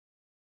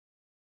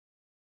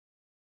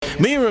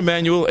Mayor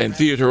Emanuel and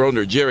theater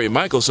owner Jerry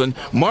Michelson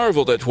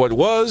marveled at what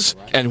was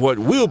and what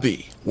will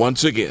be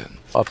once again.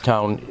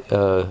 Uptown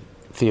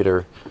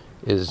Theater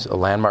is a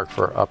landmark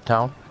for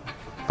Uptown,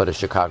 but a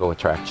Chicago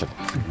attraction,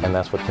 and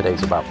that's what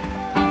today's about.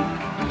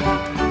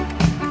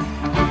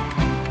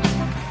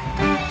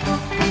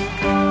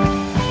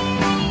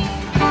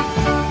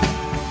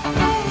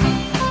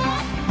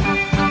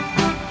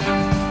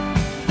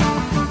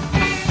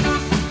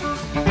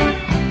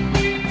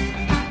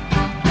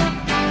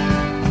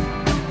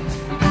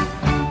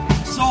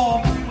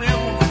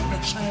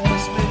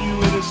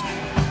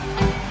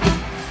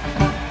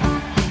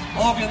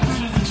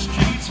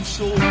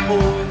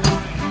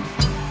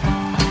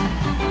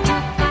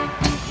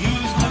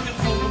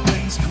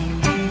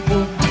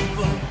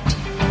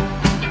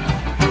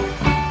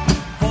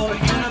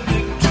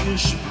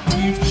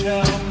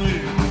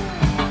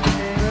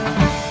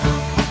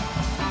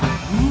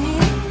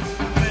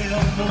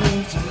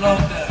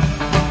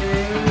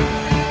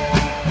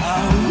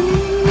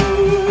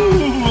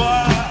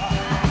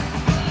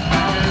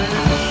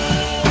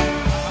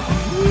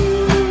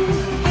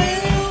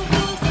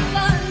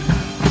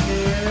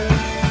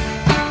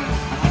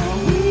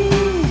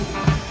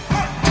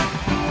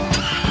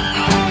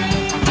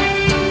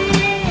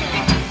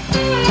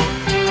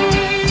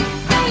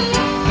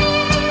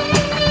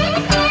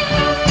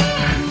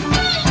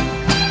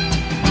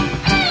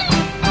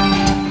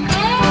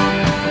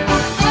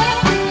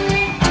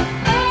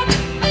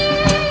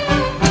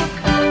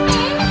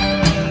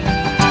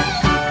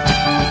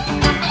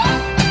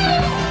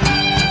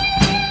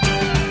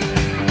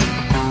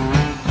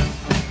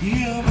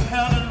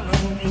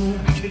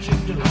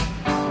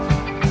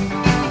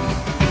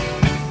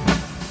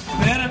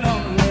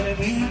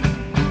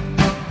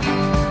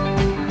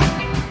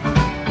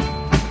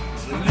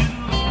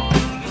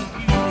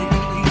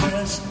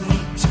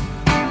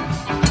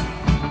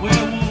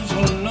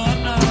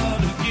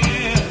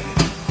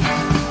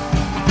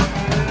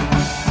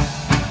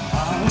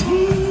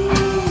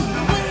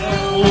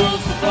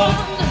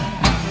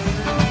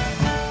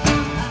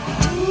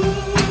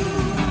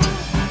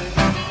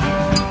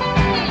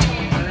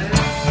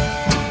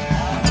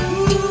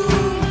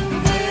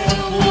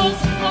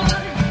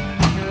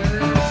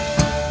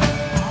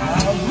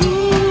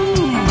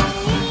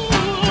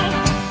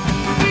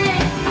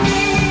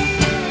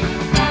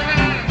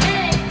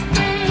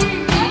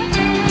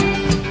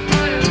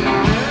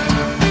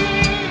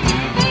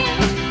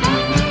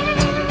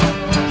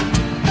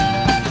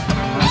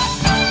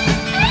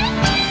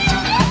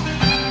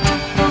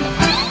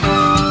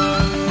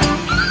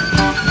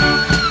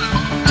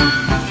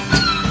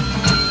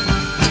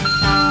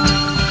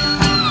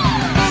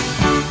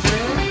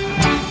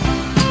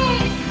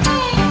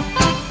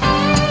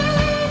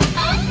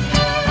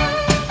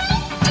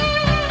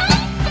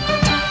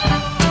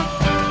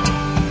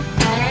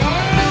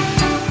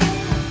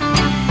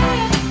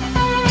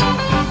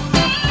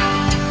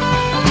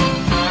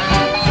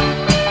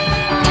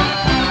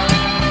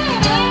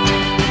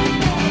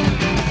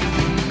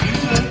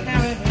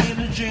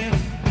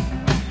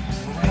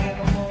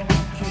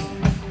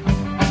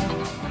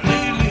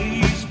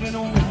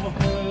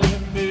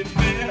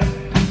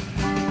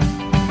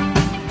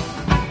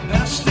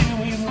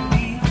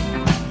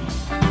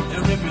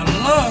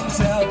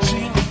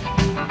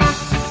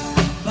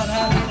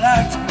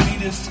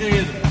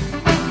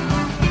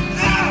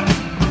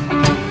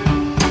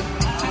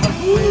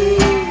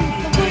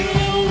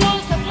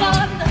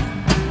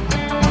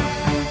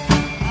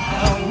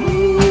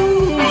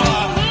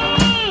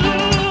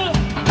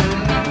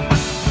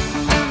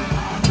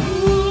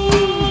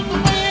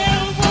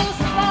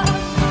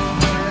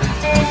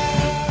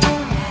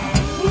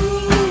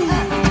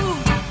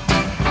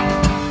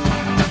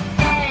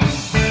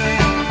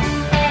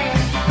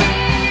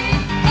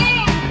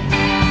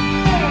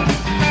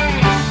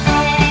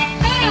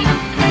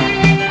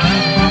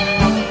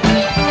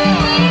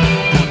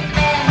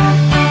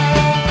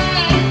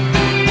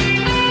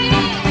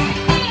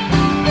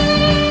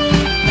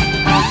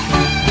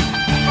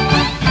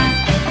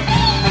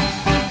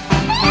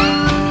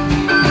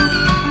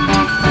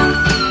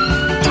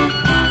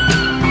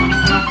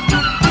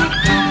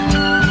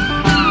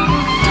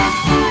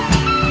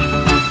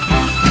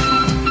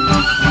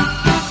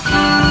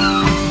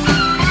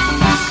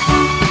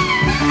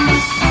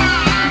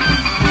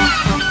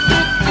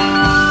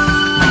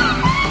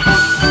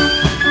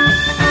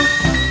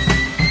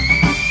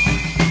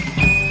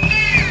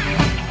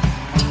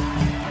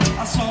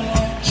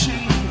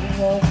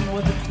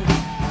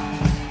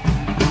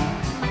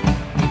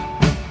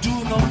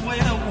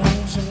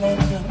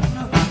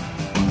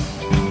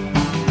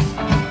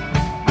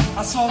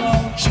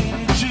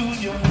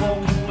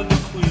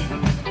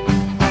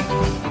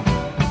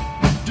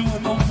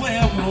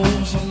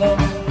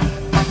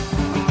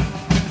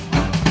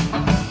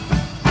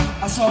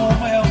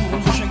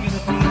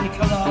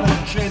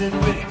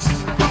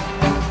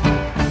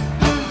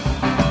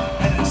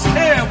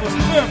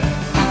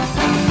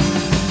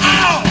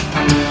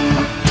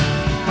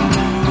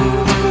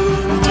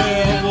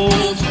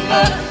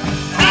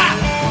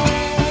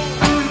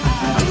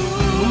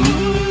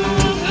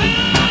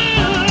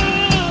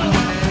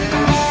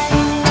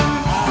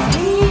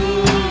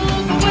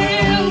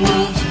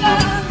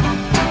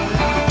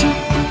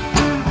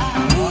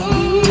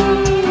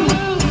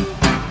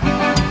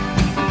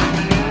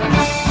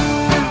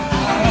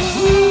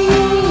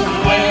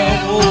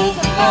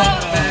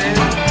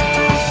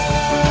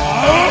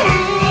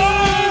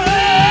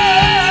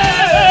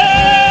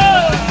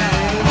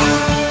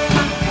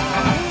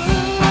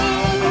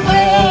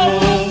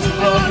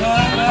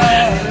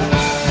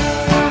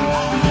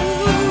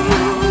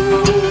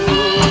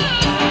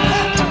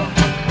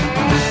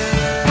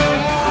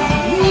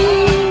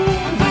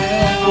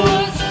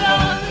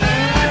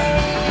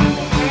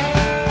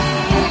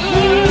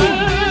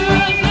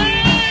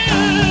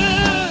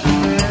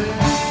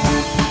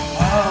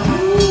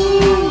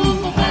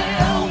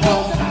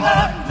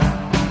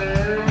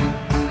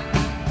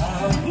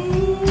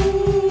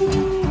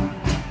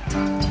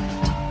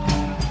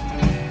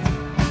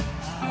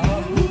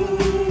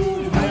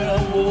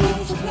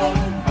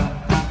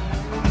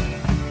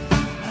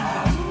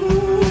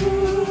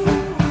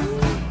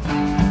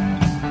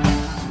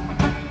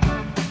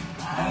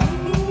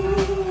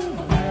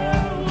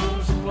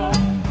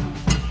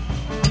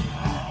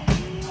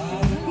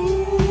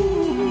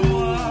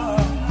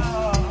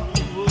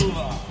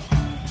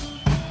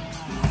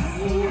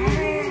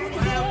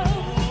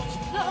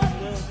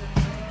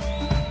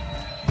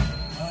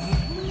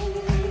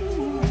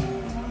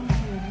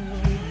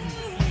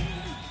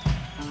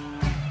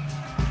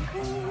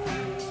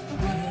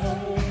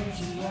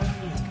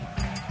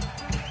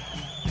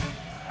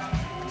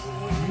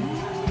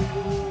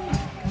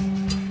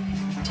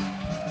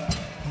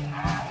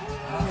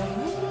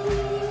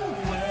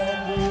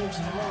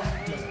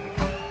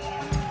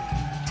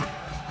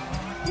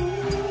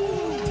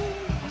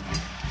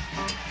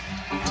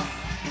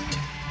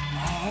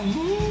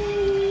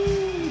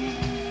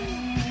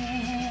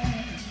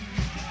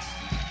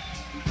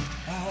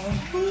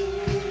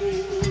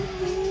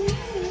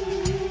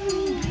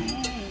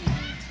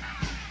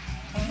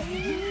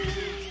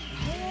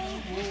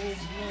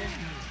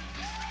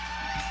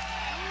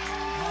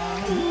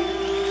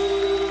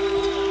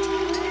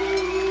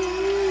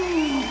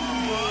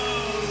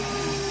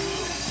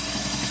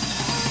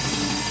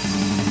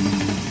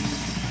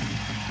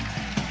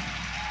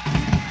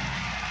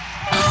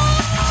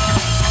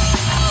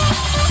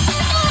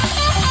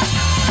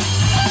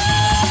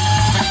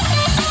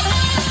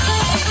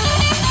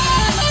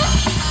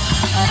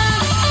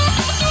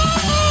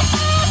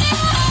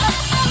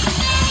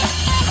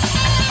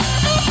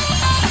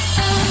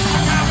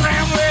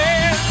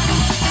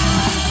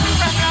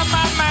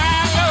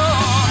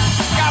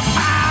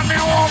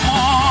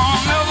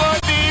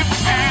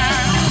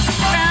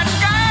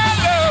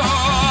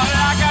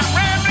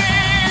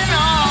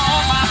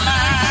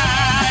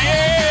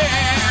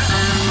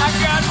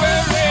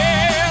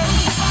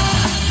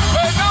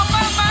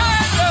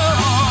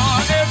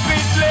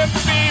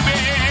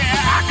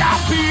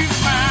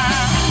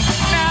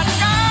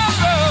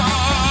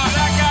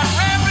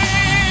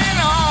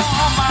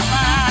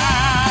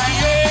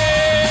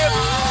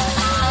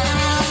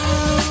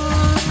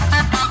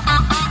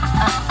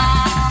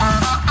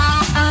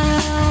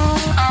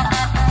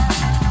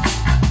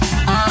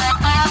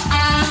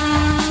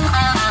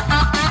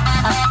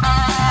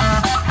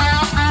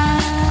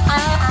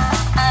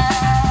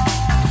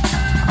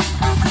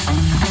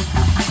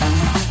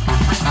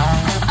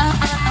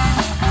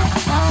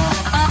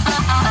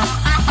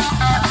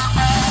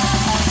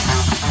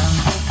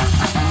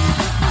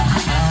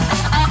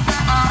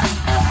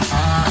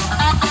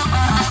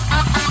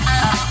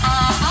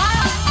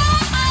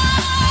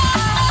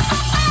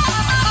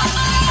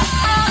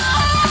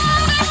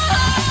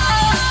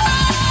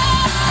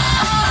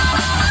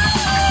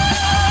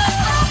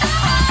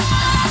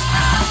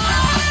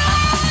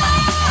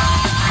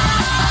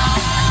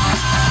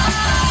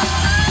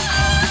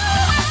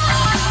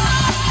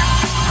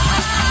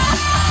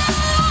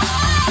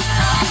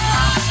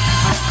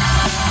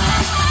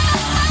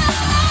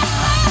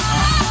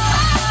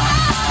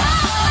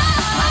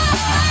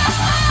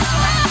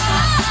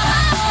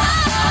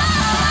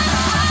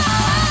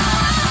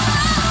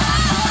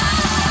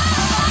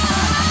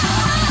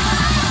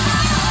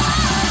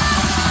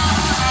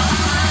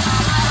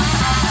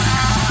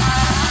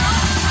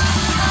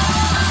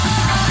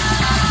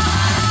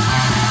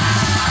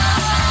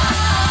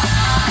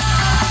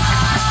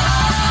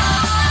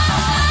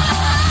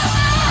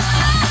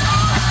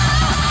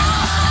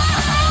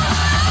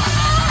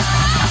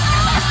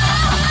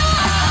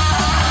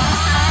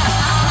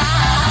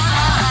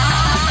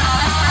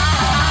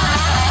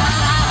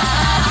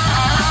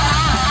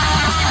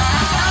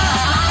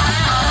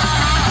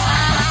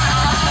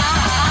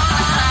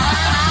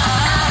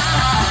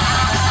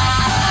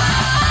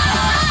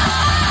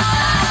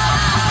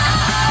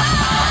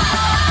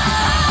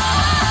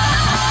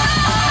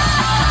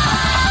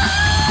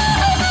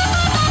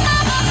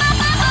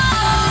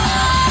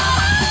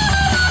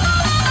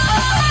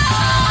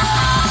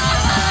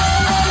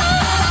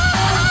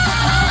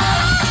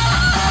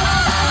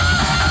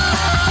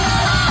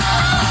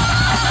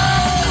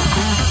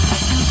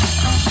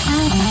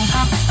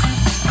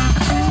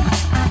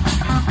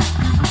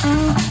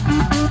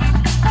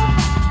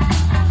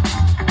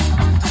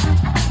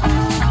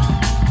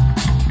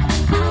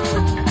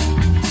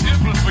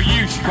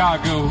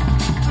 Chicago.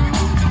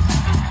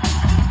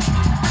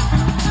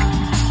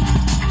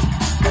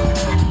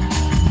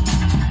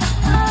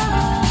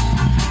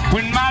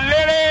 When my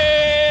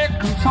lady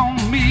comes on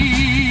me,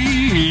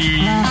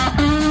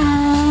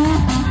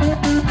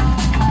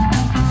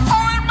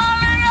 when my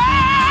lady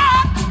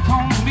comes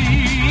on me,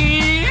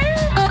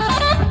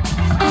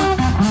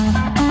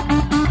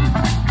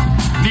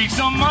 need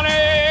some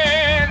money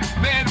to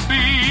pay the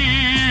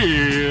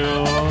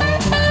bill.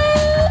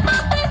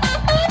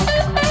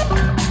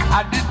 I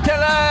did tell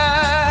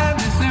her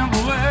the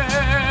simple word.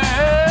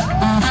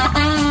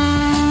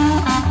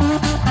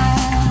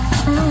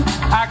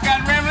 I got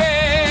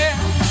rambling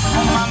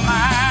on my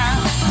mind.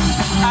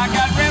 I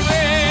got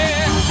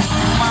rambling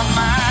on my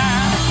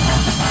mind.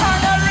 I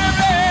got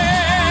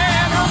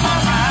rambling on my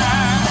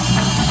mind.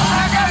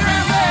 I got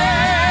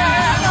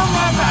rambling on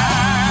my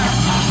mind.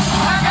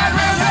 I got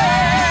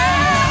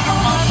rambling on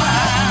my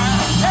mind.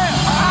 Yeah,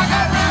 I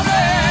got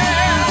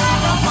rambling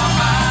on my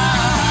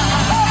mind.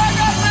 I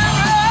got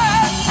rambling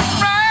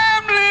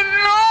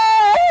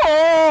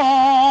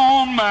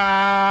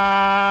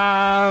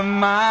on my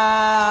mind.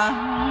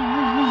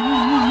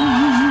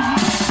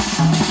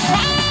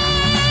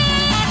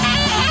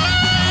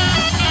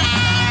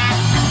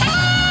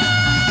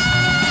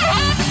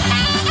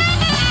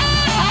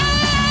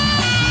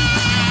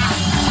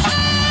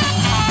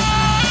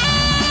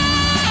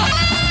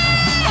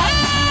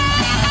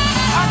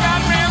 I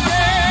got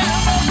rambling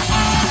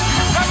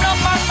running on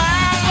my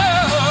mind,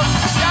 love.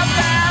 Got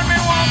down me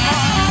one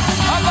more.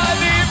 I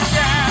believe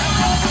again.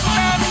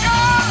 And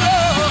your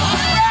love.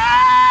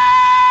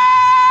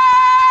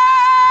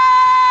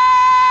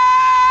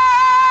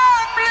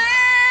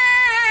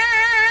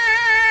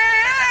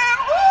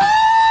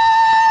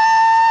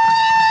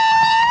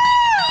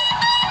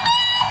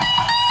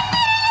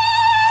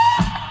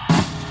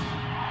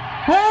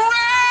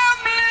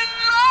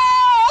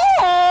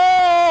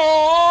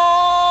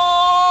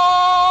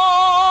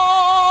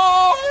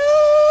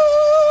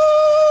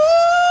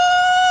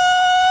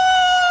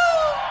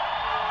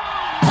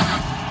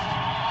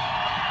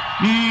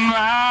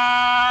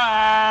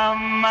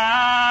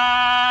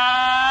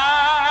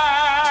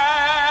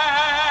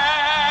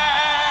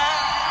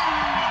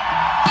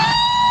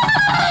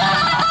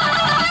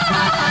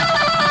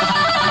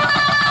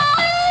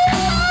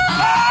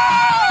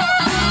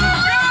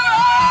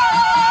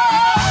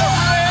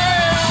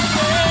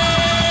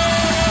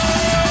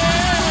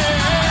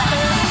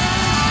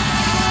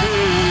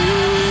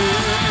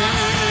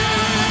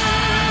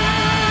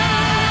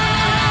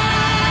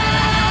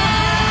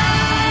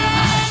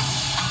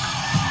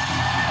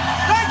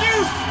 Thank you.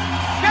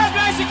 God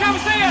bless you. Come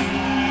see us.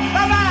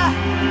 Bye-bye.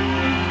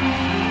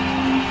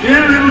 In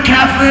a little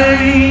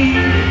cafe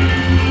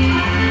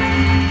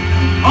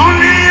on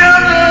the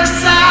other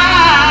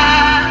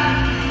side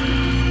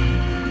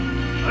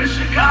of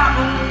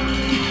Chicago.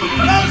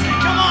 Rosie,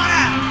 come on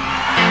out.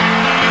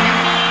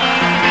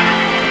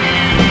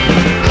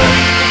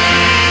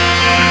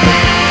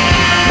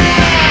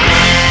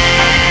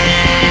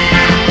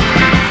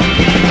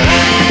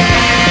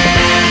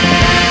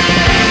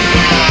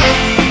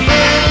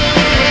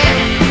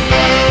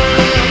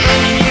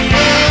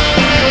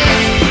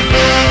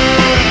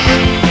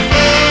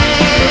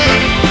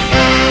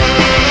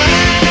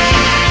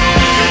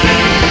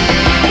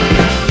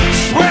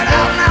 Spread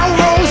out now,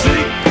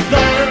 Rosie.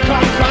 Don't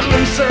come cut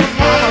loose her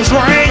mama's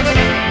reins.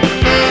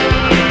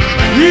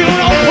 You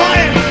know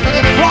playing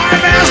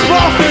fireman's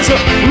buff is a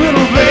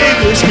little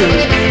baby's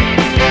good.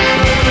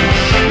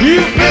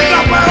 You pick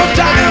up little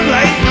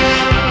dynamite.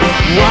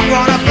 I'm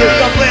gonna pick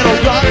up little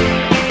gun.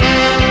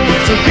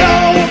 So go,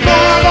 we're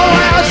gonna go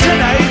out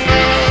tonight.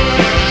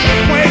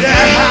 Way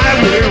that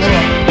highway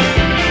run.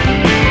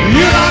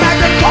 You don't have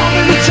to call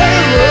me the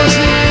terrorist.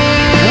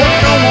 Well, I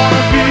don't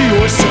wanna be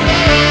your son.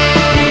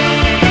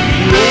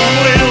 The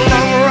only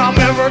lover I'm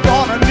ever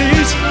gonna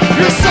need.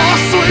 You're so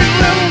sweet,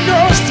 little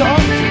girl's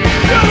tongue.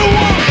 You're the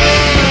one.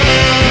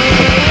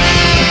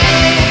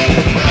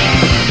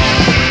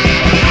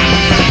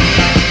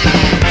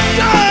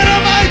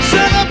 Dynamite's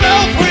in the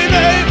belfry,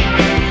 babe.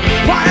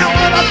 Playing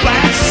with the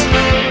bats.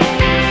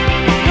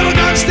 Little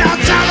guns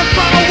downtown in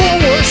front of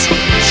Woolworths.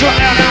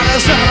 Trying out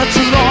his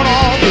attitude on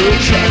all the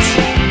jets.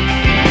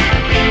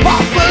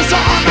 Papa's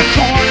on the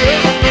corner,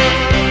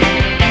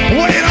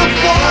 waiting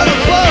for the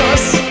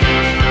bus.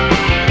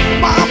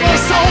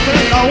 Mama's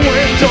open the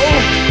window,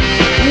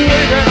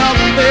 waiting up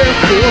there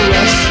for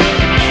us.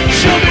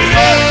 She'll be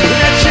there in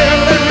that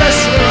chilly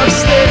wrestler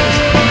upstairs.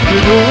 You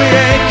know we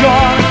ain't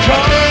gonna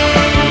come.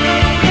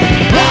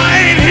 I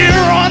ain't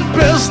here on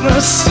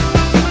business,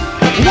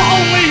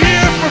 only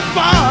here for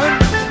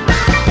fun.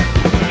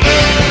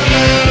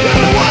 You're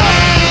the one.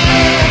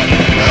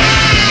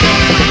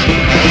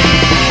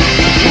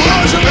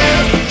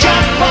 Rosamond,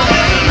 jump on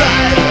the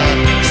ride.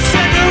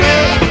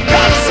 Senorita,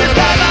 come sit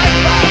by my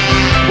side.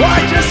 I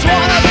just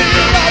wanna be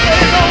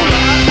loving all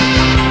night.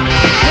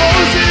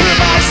 Rosie,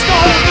 my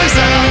stone is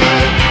out.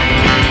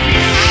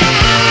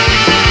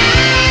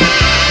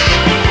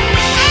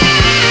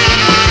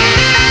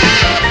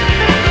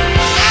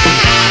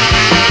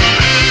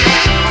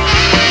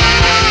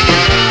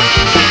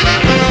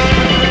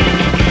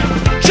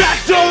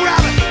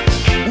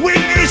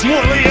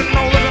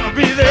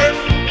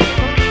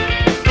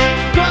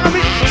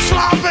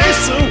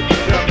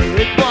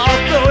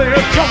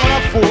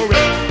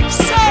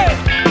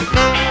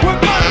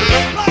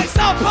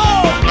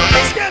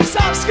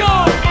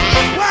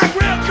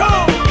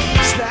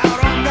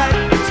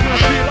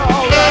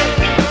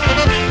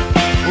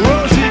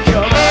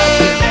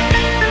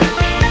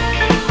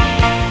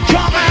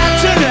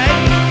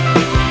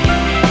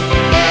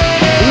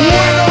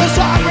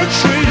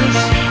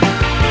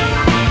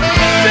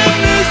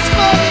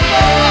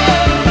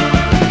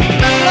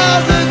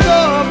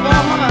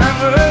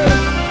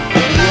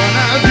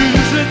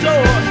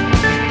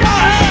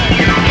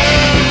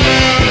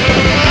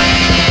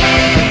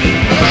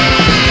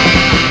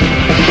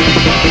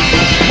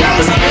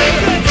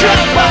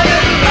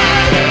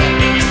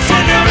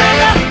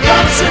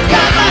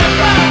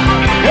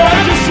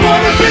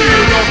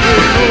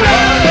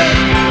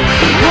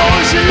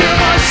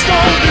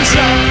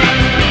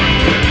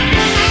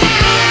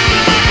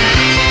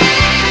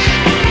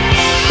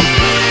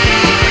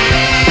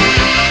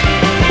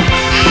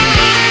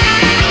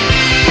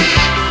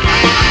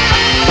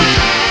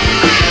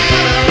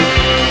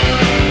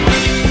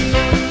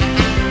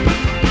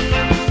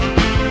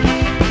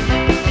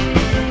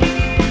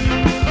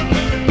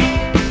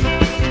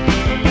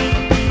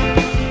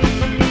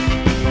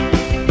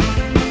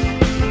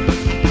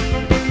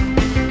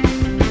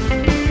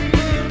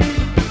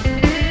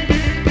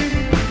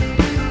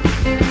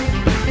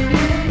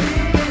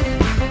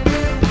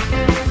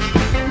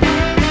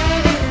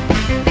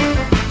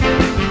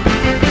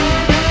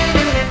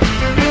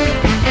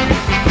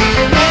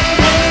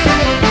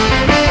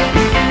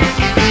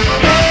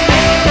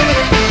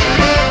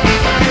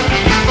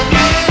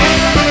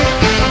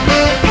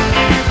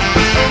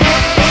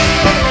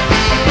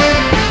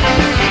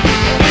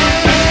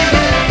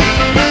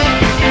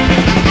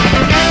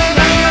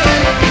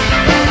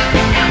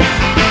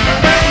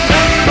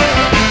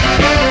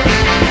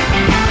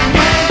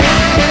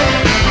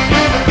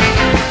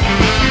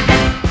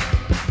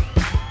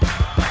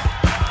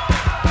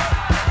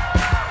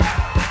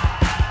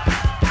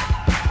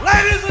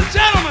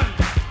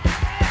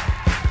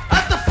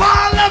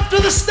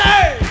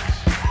 stage.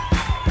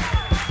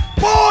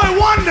 Boy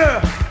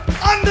wonder,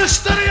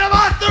 understudy of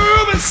Arthur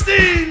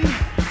Rubinstein,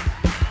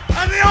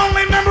 and the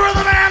only member of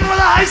the band with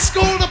a high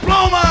school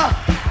diploma,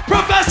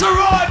 Professor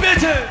Roy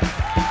Bitton.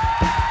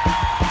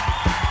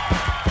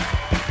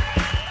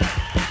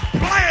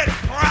 Play it,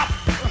 Prof.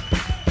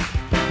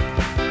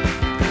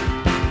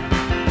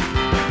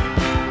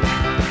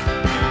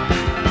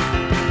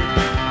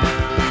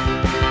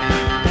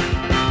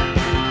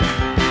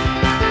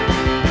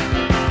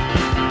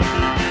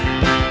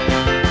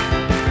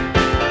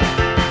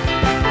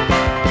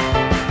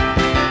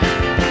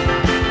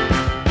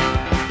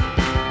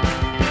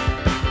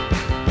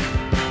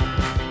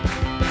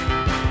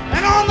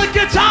 And on the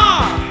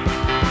guitar,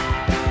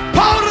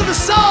 part of the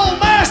soul,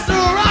 master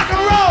of rock and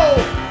roll,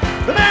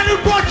 the man who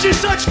brought you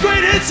such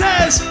great hits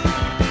as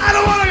I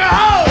Don't Wanna Go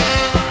Home,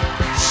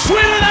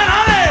 Sweeter Than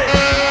Honey,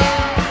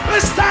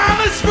 This Time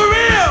It's For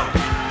Real,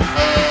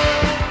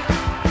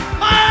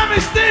 Miami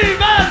Steve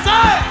Van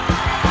Zandt.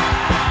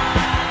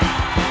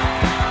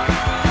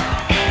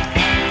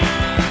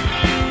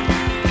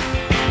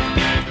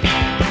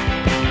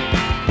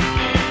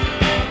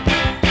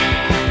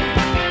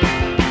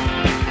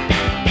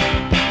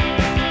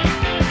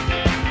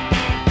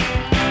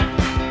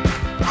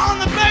 On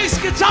the bass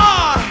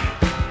guitar,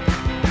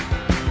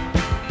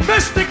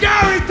 Mr.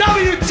 Gary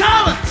W.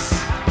 Talents.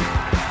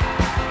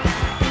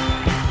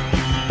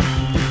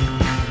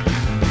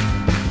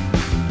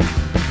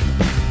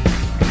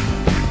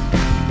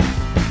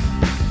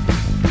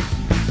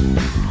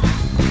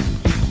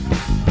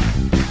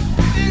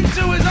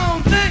 Into his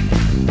own thing.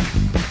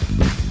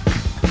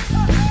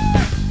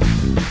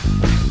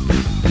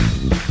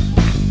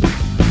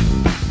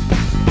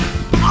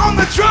 On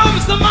the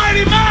drums, the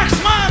mighty Max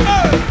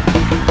Meinberg.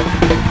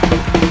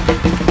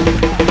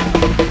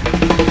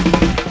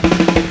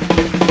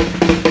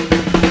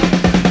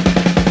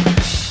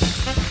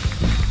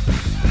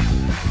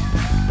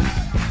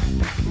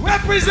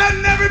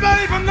 Representing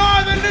everybody from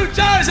northern New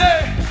Jersey,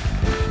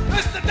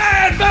 Mr.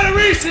 Dan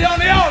Federici on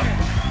the organ.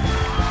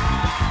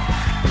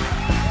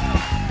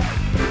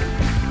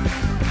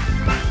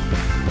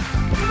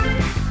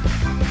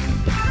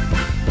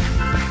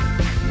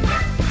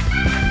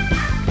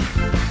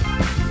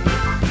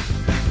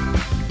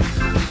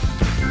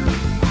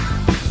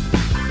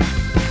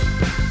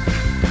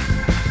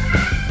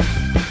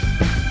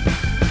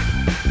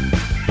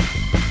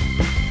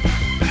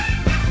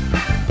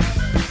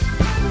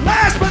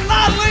 Last but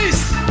not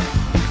least,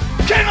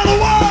 King of the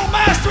World,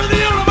 Master of the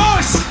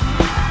Universe,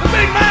 the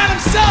big man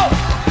himself,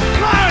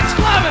 Clarence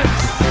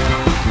Clemens.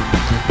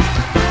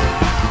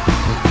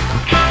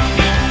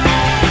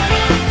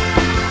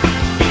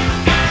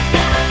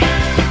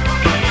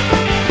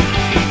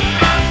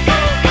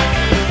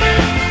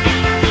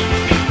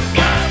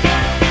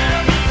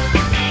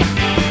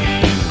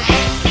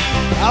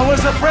 I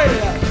was afraid of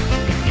that.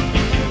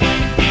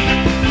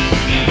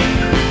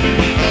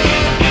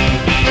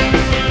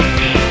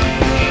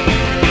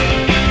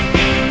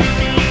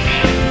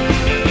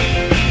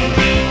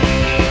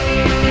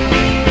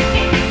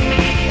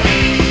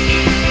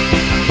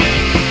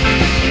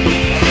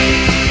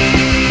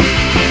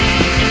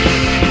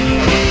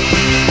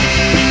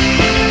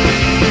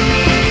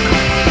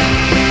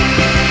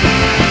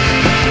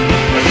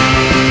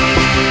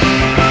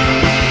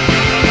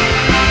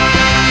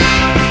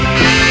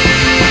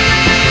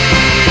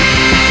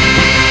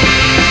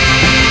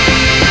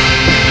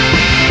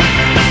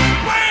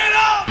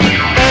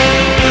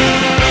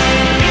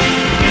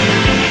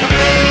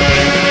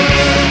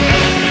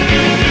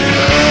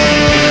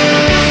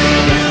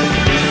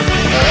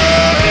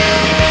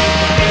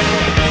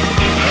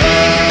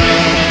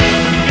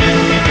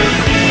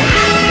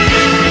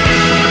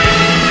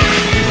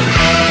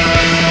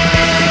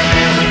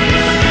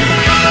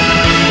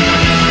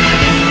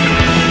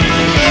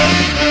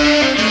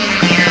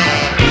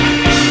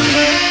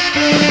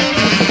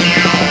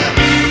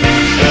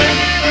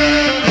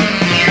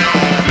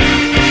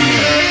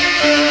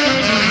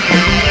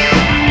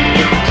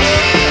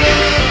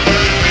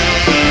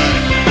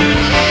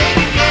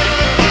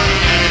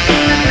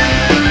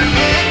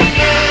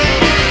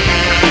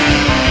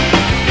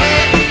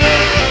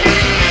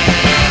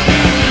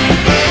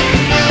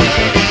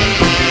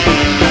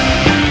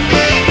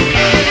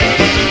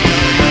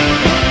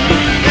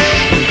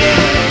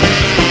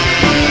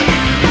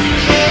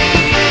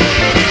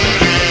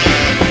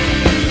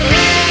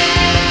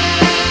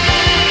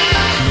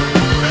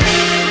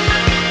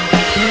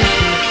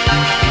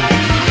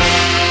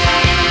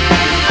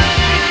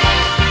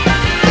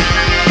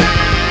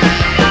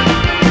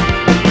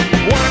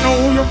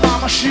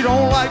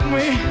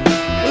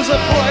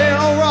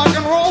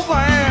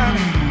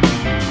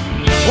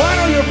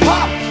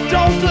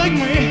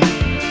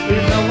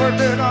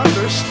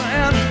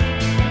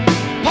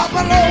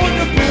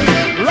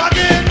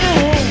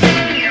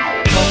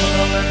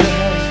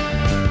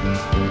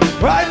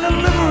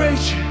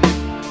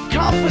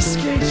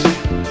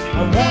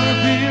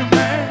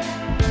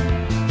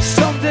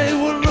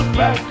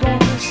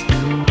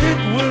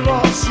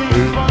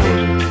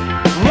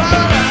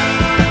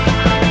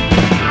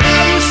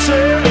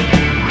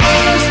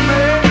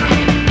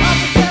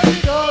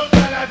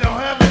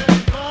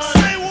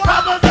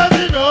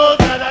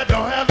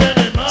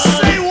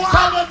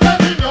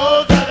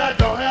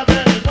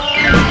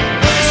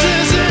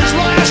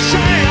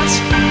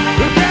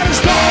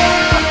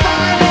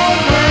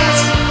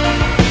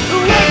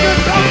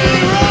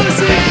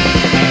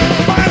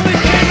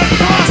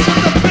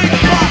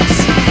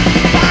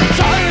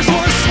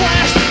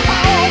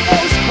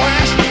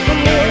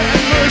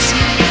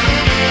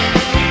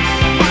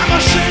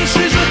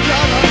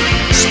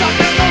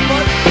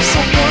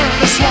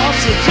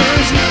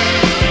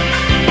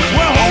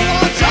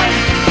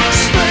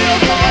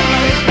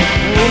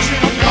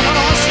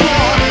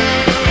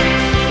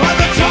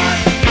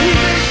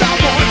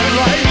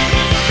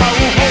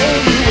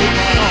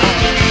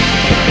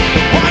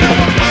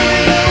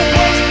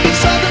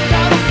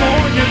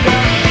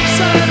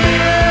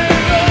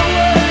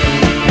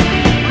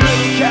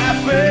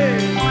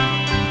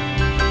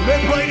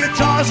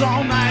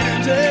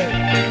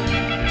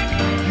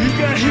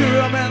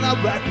 a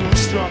backroom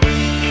strumming.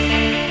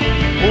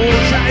 Oh,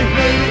 Johnny,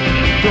 baby,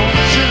 don't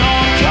you know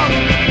I'm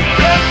coming?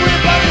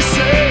 Everybody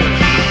say,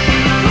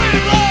 free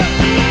blood.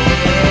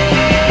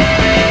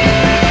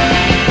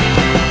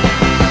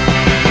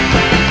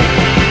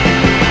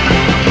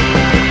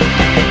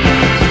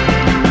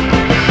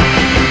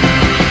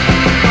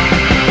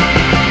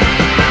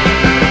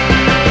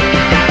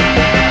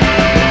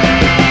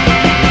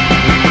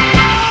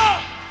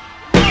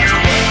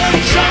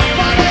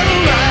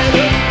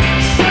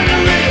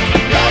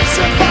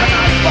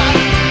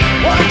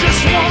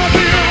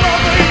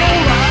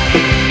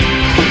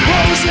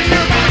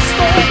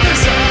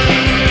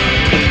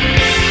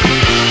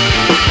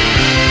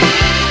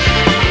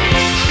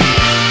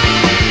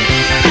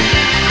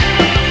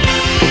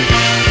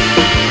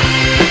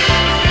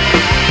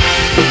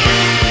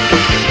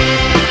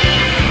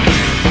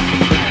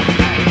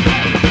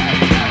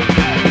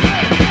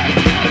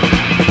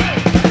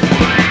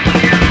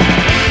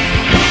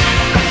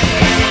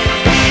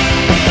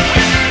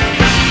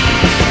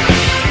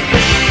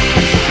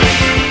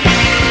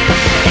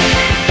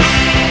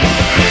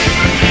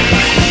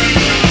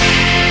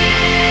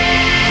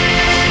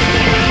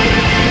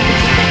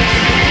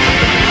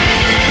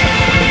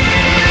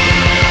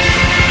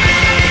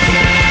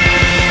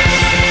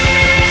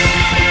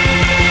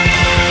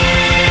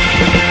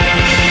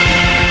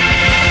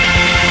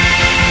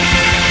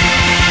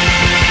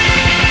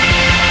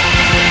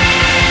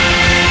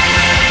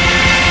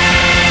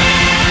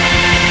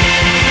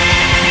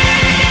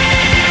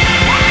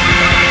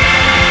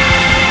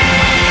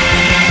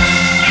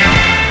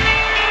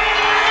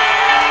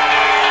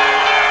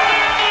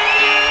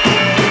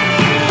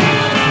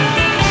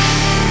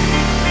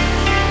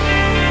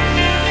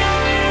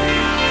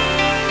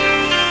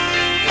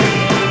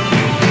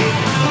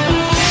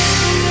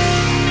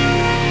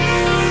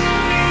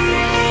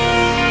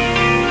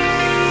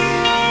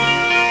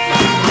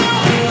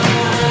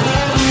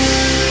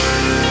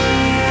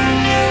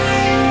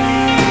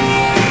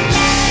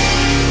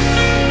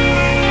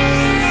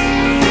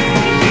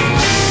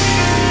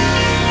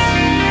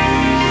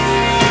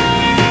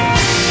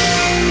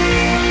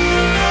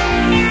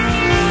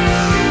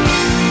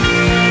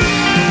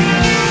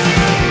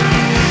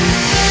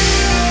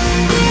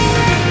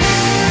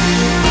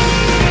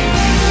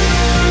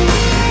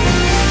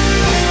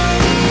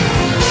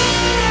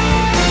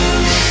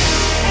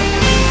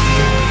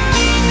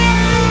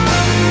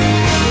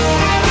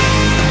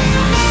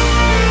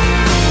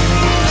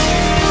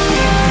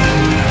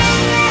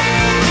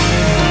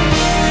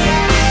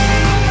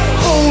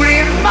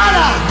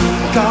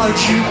 God,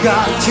 you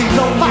got to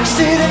go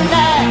faster than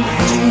that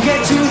to get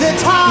to the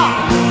top.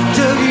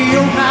 Dirty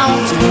old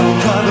mountain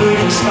all covered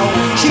in snow.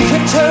 She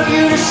can turn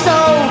you to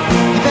stone.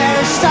 You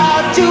better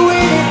start doing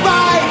it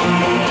right.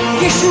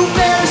 Yes, you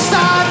better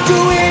start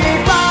doing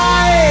it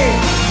right.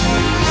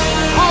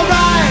 All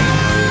right.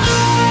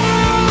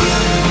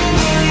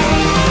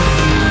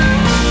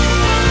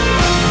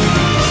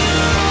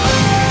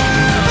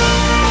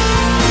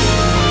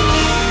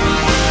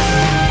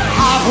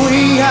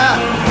 Halfway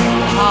up,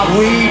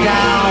 halfway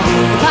down,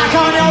 back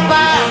on your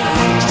back,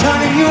 it's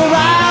turning you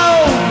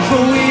around.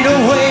 Throw it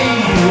away,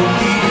 you'll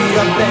need it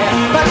up there.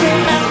 But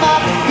remember,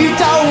 you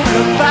don't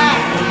look back.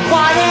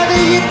 Whatever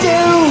you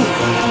do,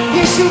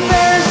 yes, you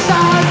better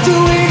start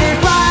doing it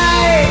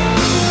right.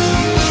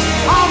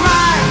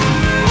 Alright,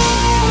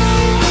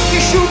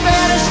 yes, you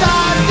better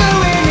start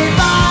doing it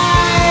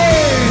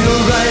right.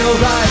 Alright,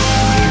 alright.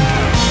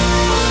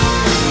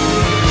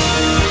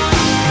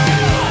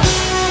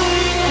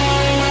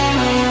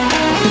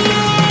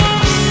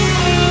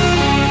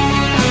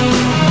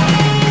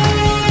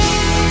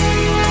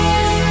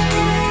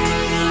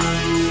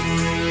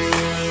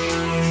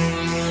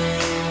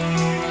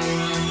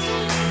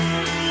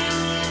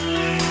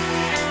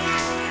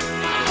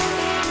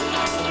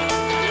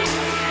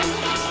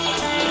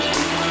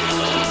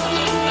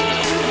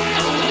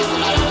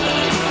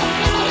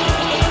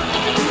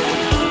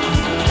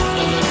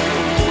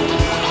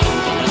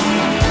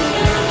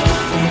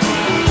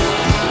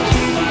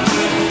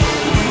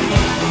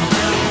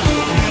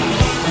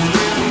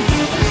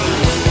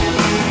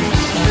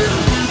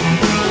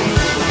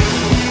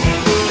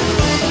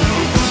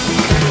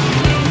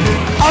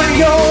 On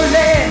your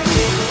left,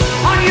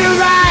 on your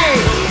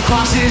right, the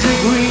crosses are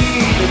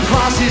green, the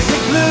crosses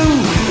are blue,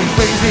 the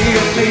things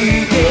that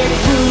make it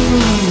through.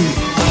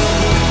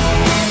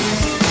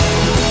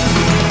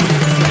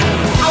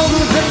 Out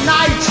of the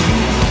night,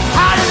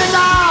 out of the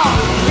dark,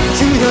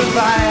 into the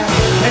fire,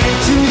 and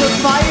into the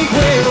fight.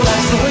 Well,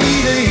 that's the way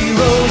the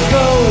heroes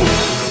go.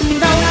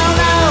 No, no,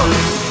 no,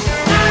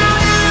 no, no,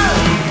 no.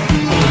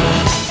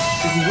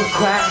 Through a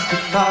crack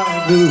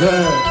above the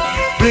earth,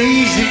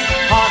 blazing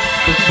hot.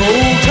 The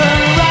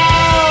molten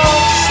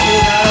rocks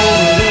spin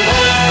out the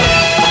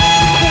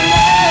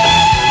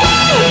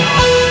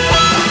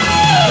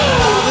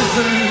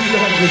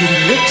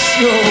love licks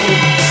your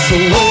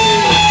soul.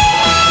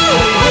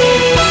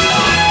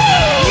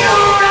 You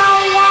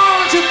don't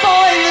want to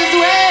boil his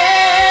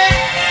way,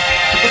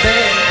 but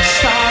then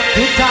start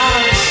to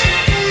dance.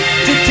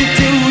 Do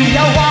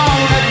you want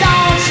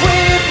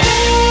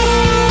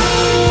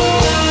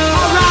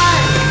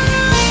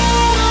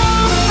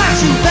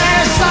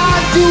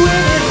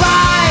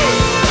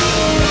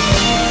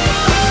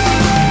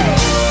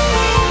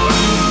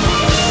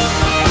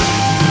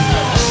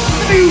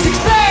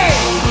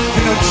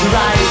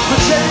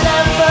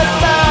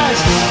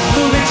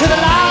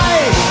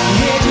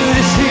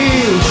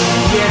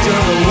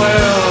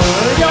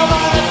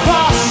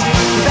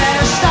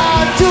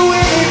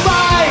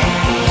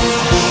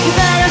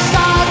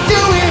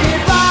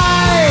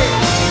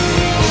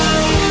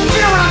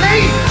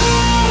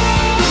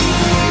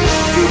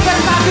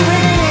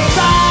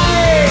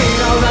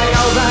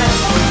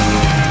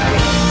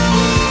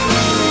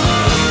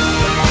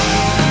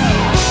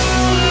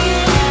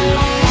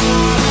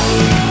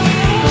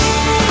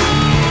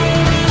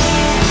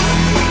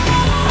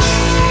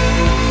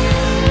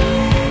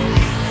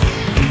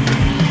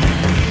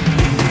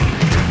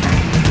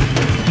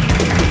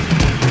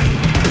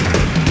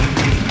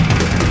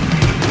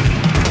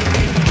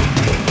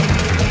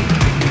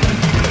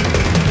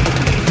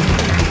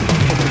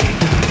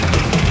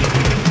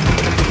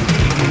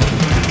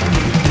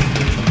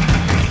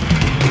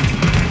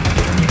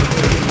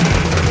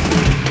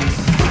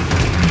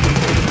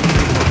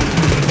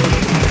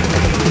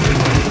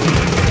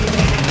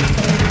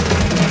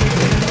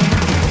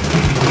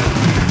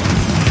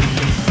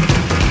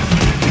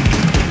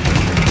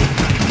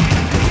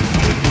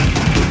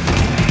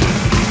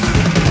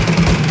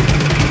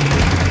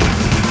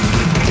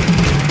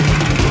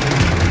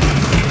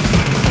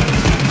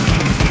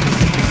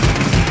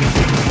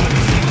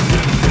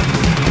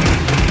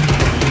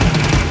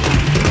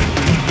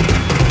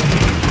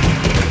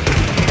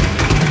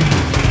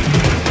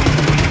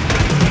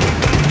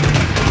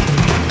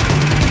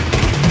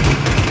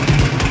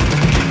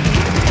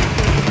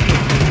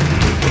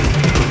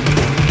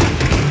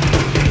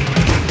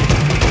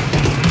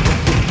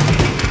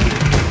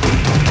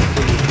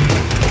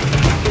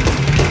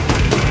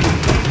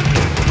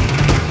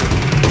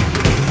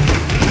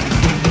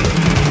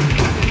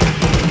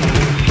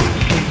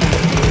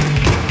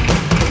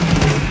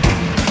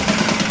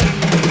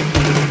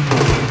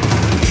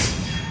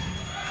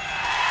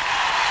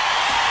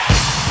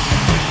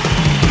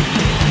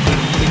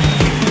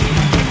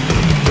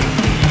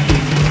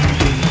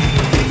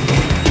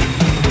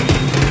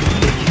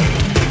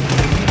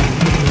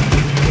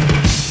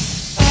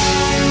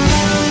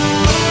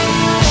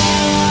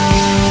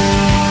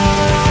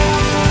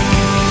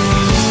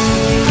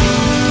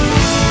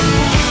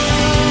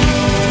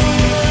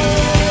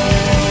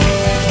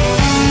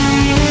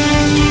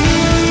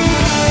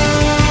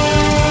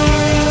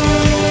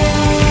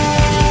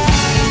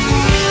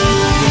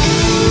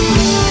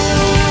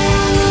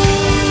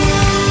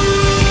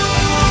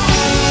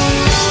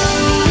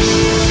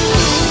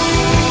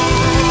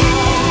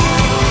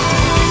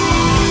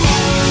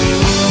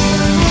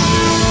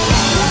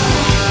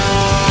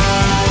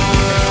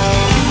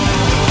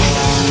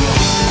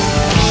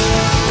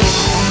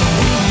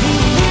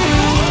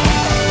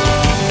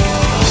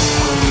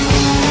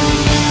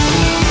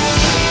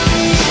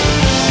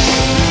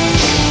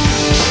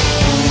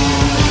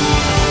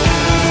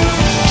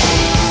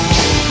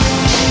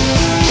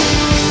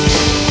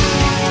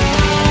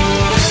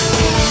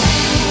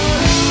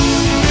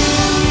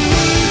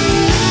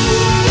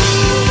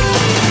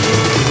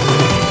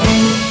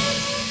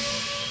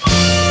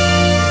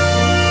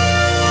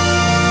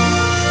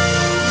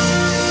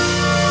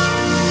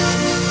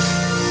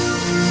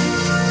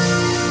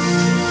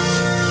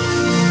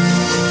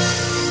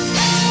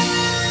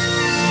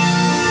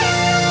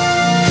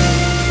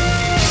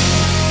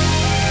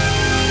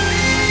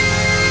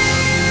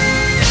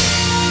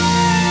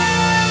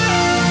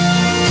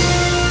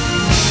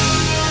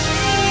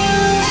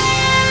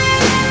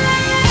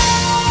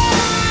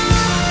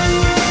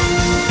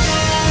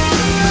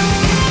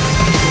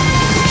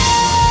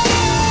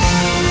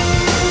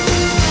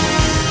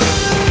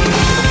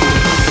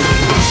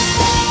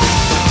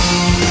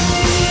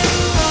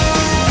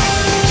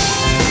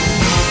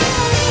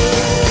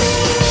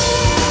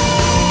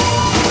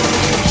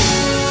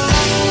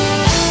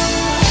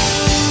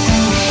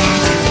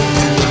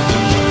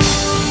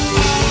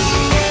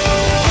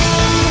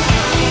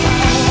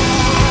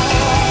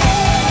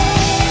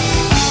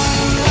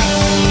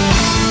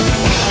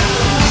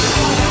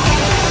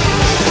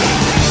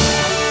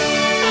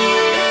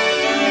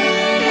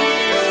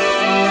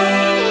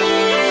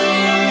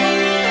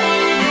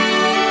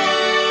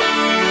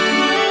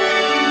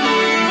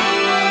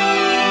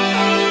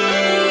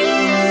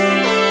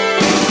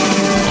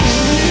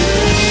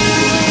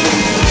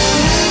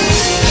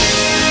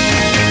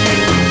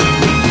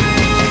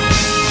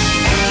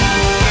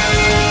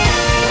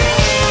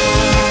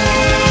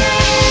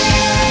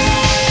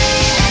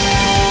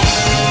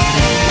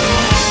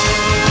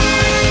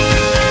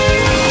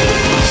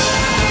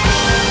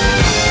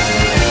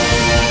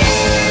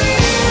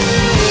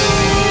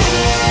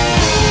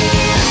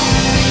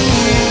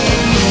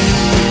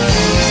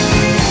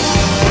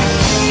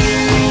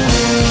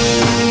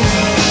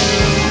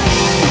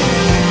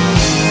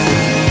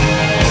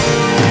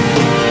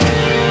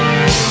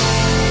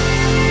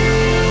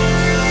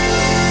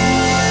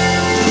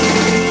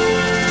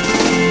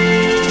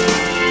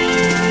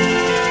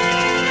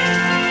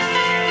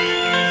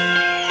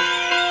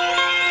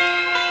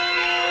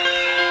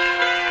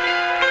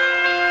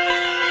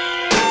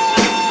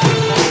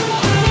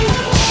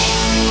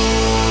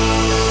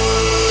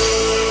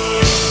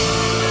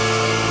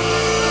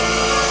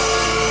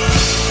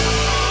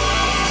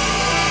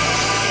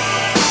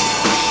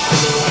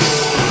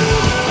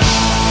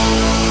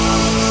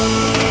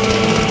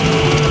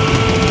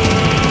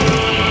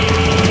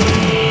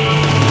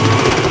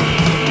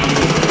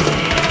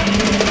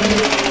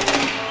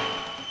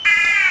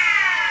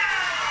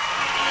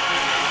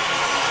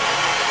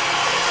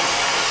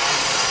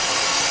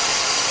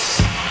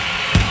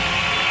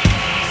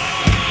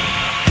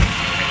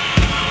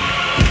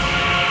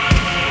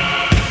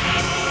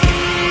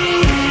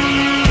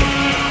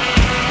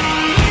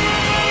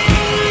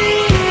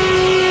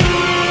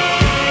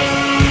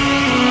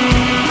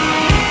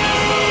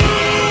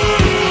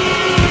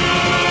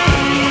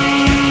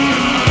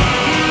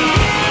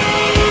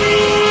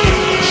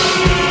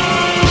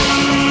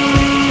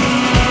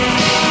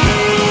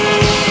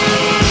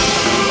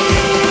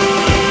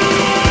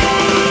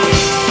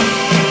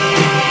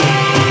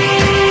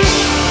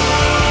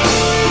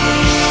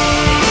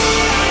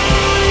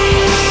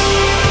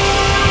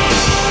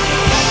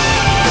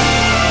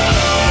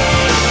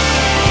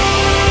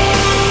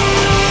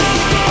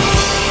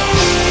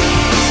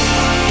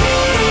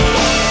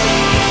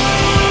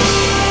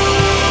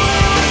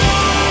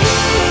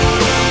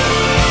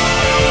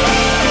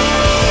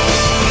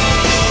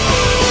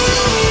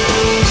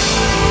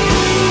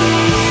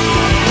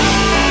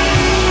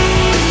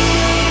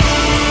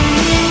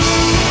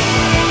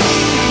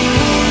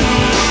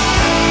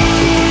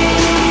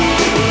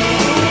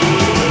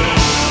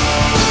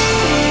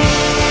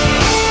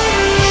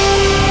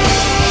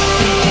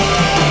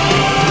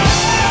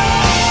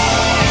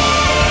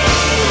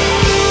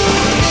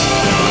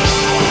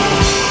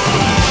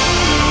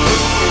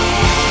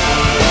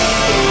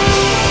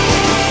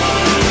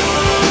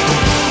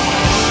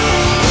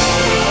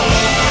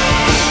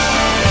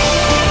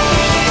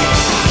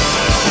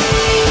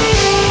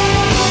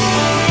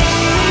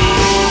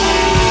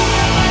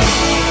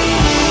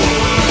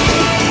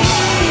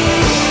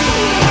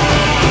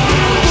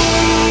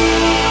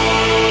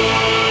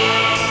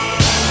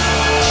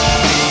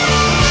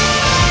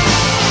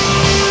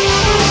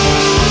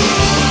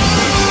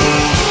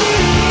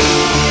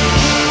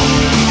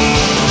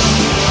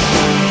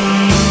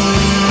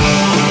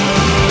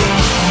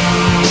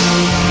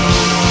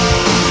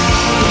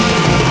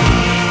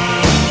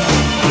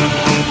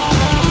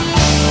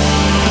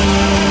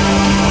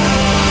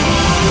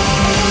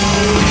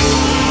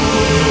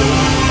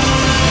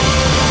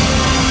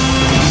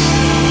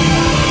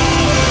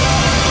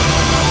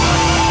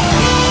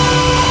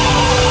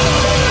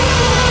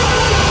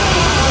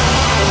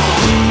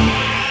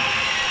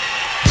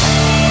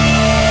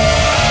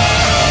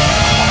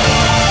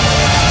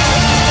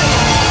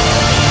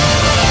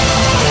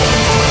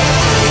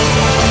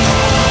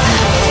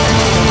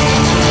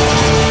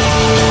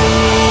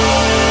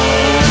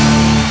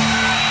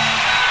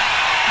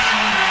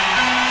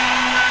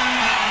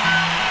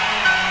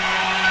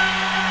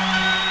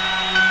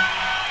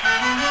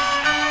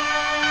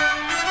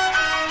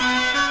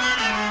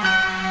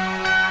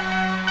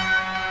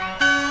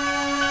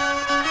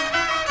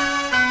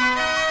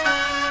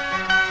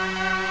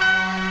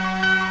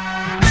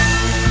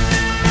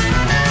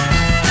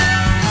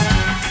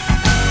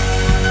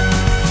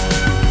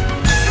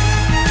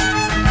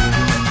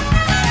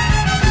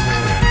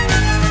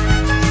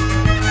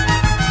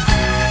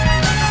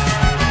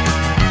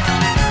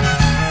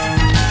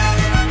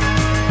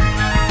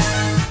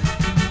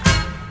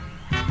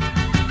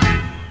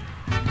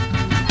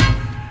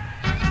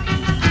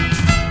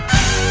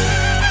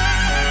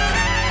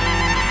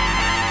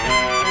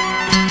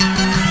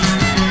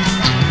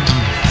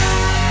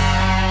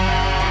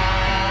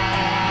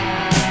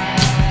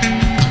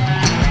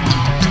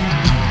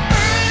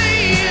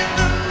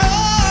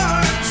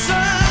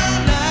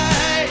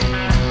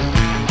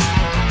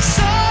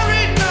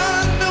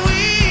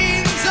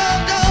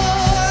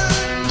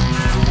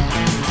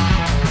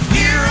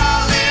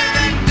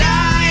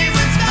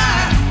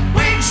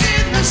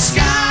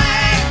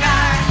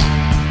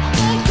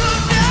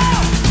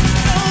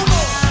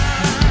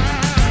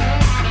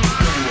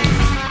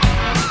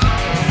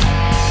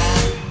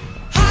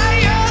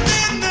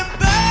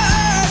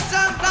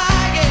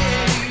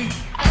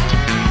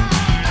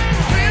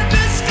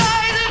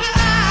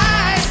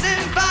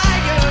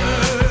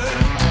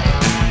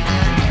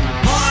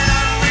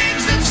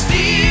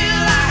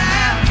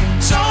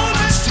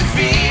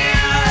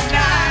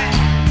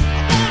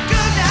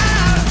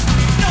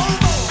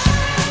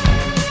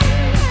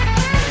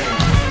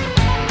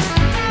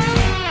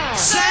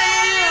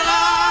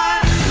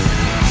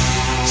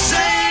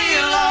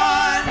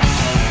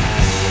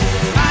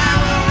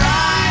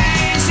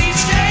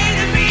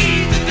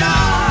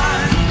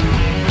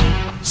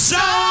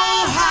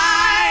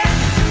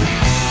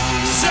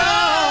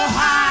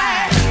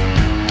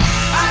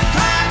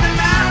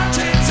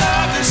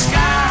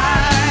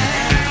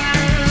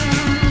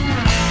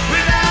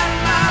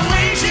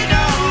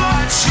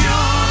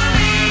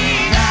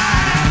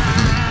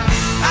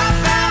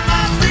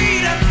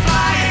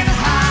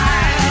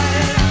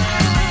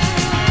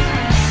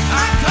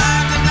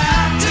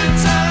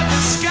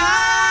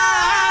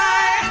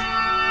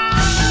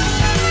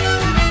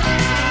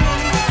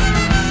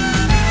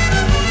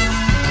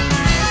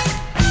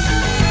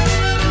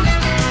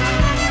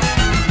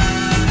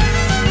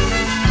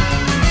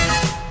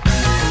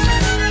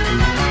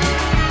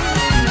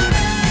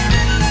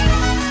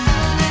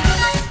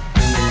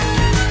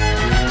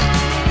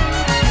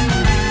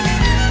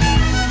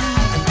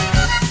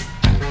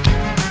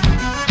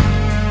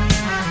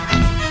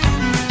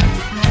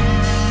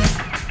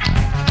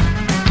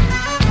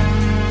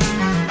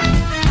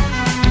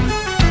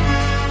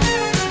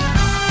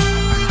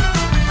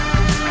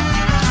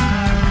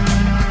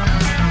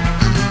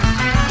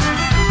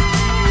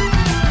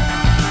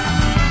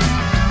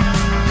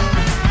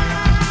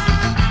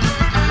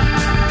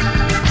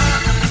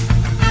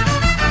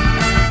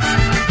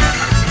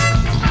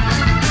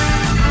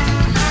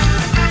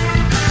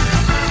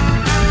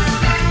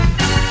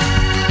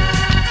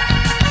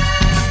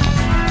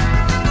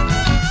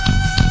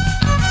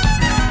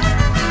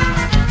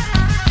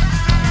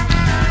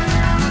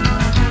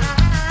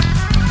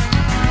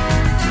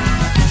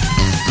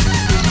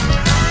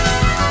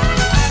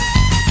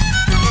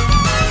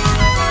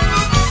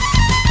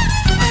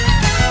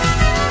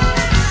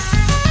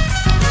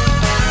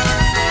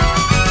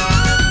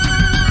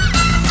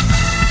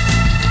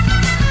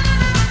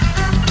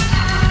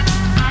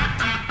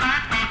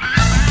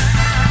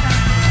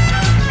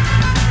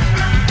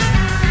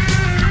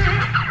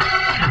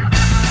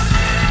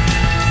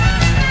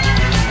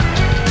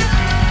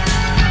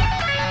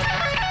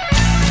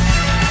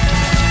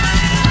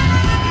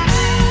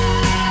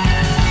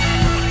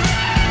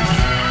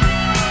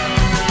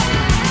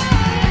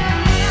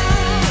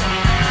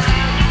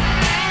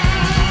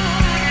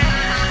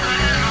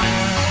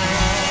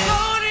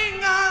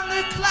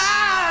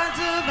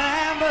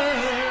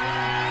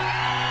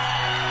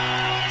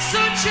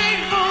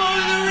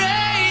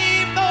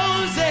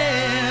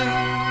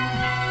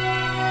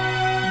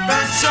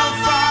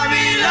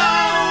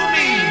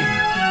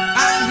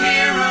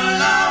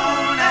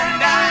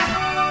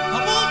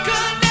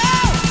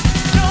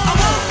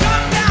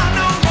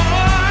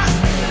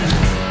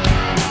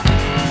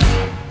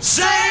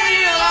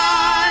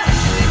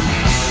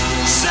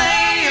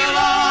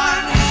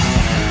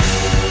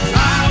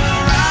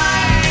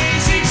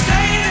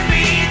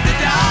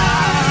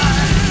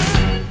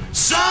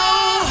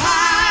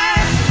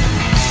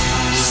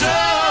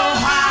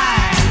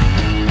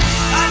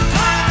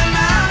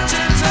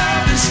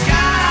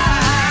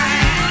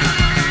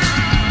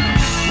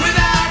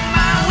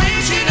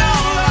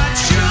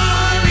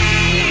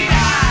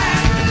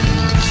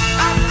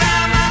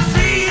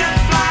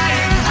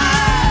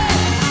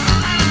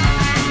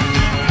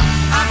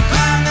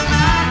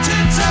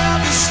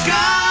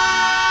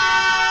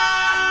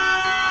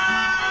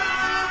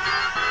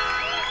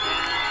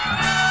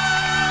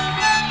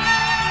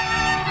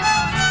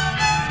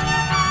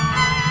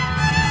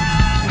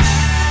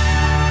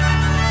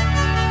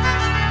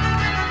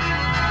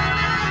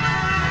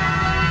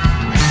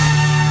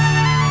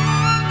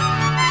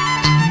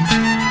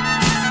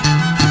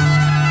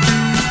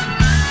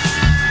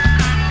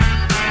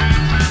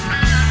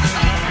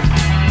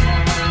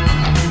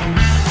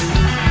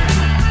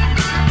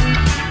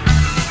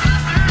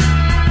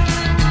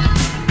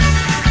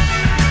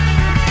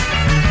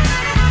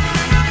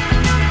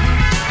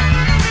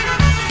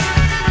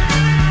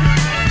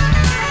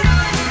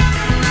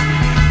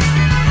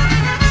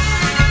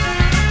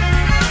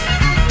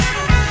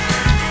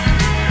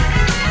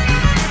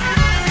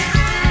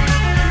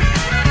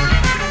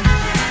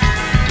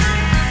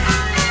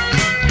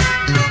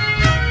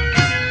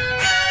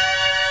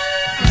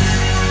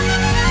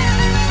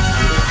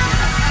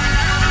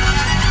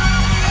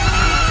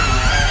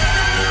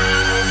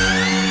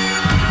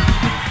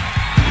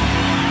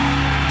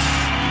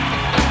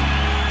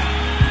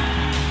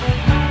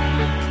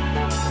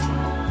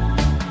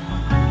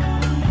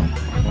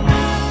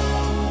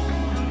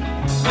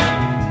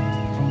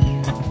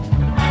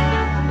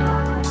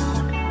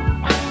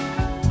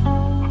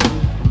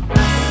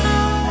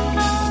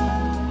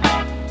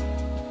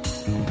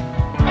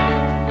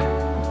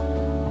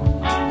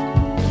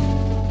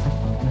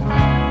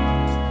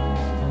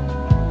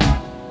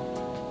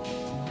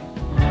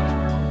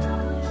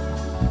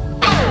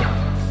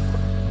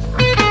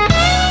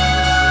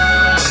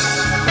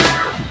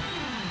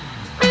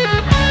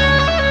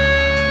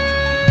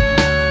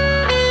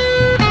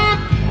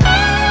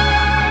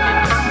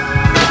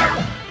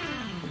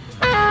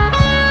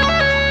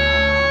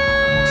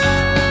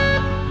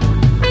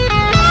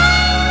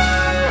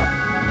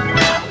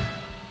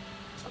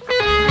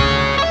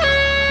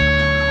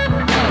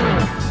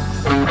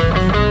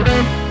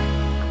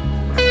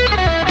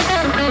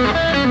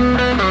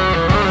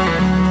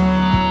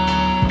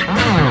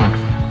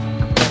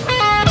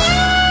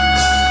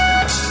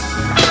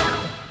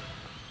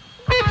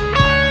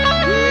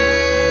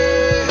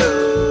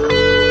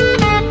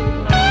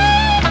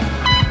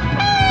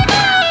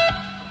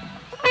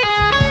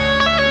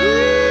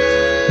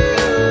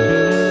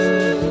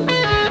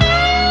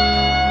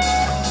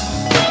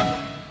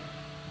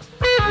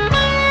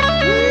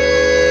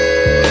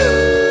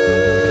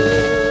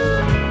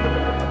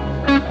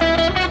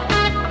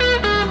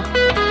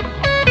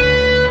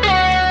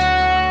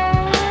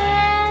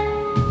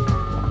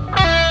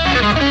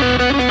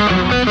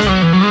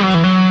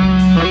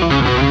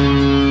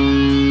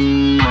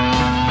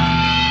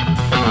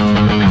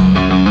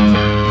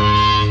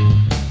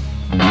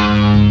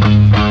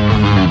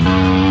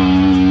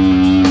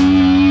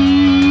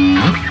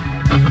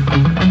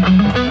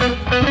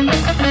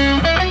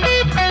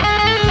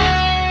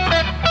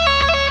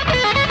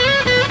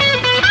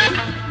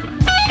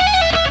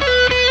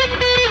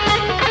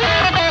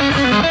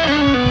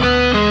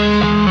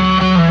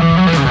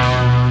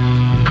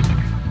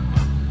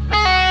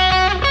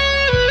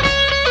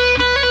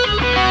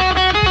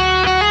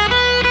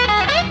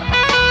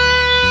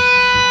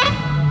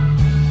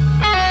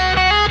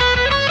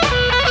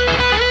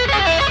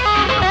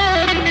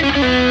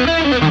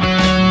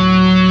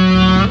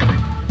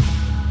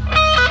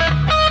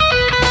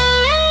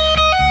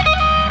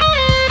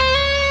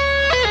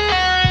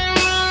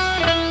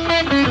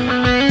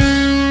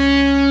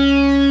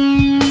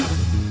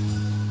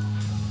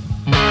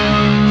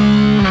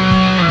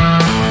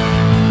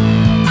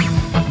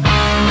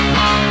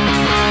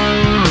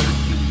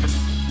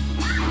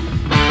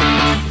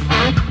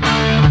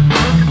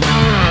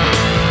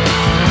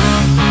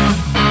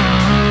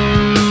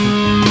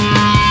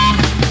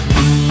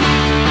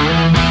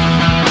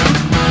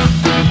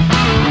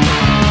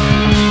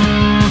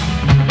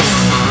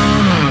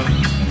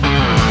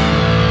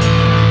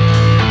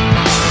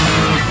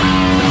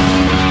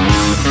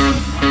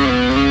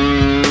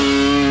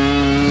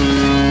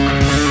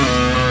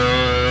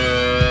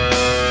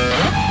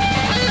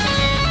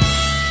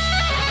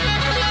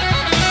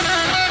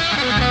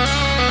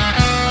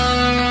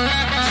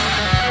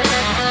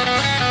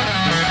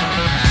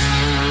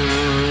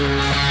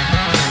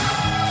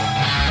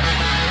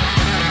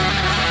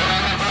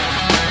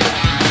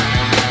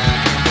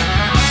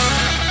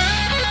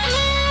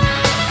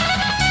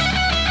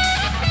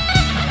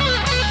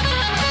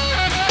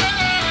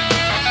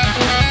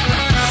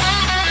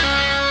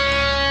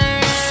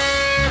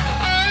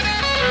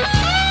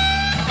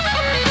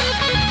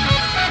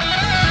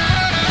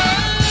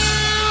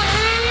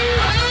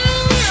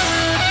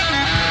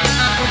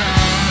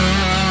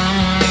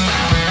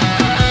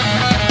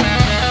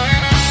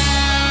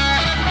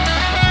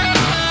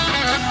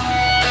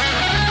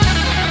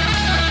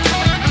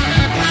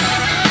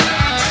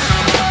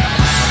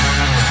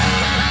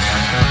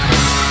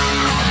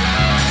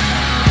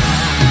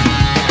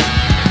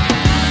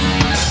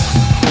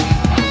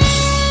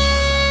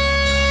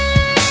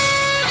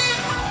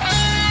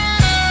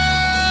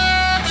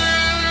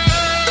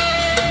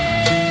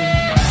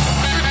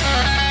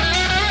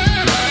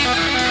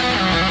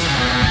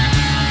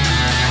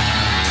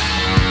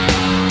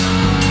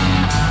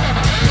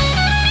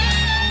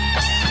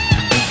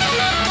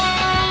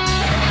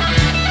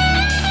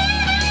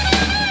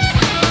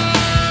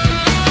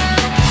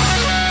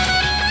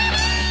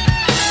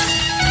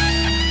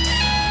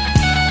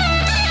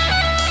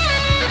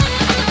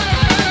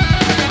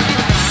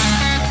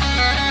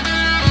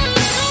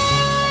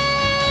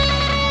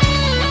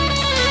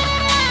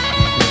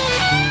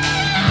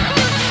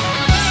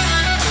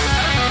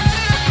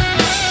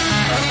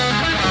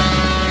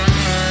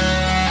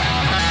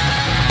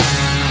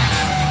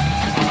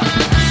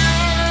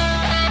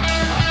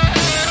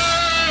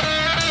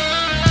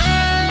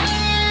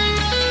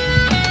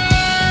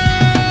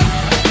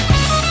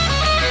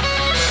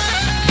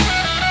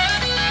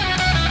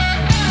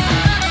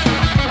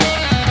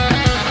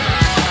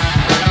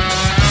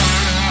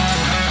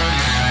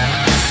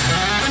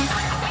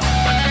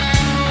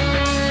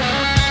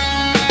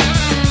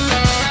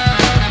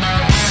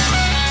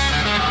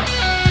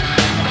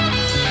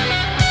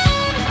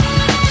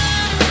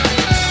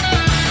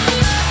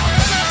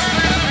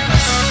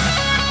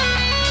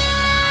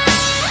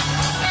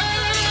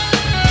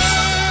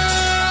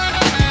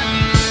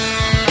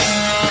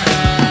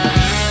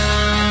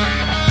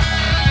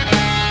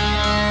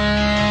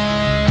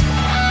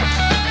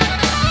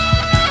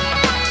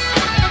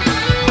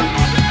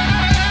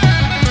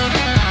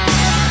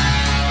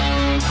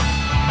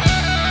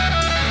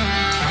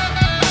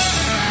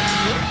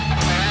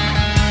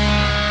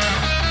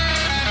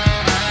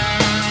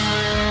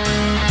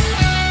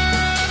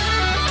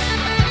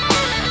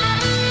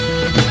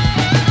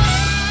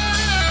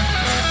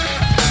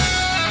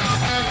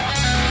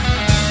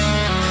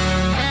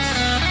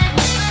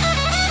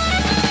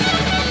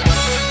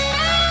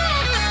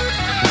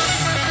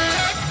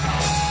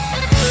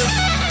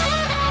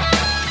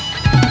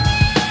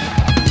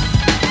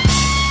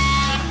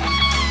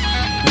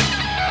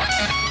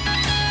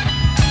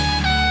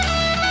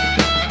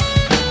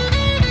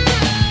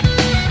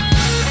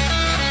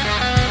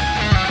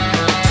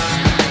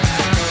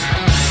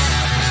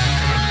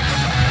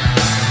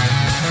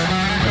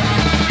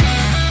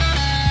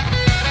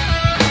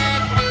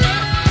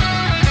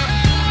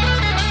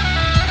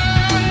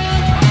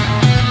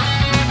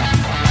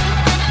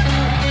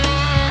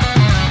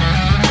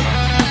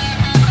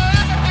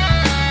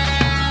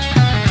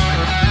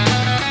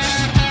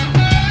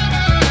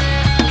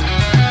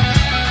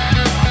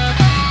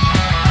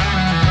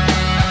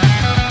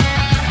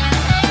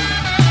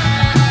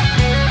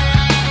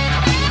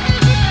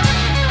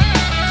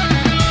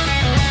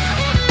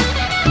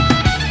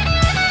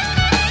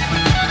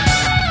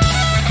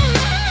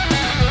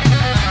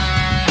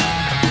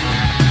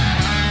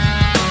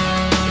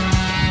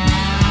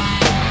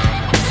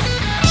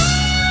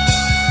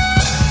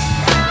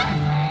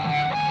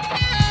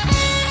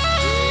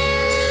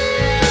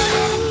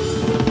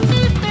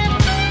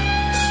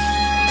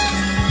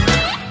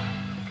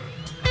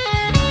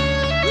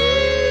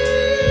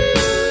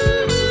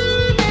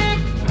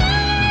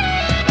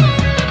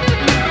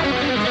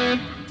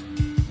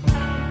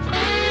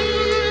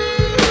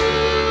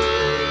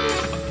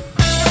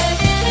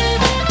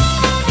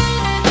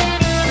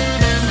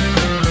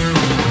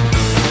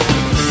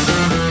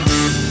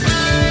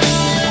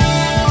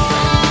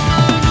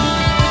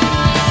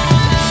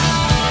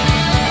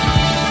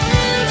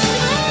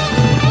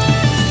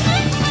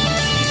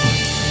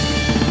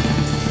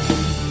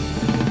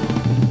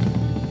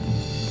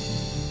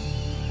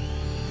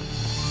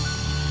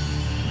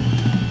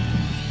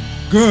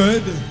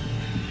good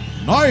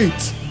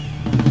night.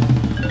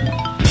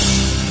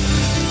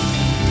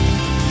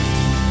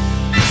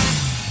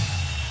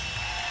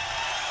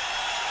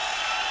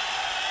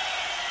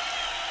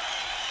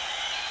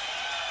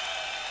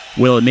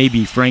 Well, it may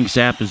be Frank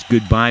Zappa's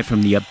goodbye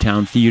from the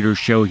Uptown Theater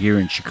show here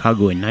in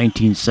Chicago in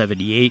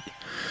 1978,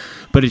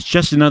 but it's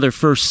just another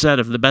first set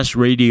of the best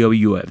radio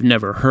you have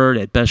never heard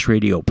at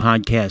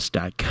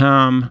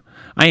bestradiopodcast.com.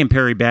 I am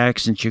Perry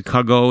Bax in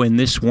Chicago, and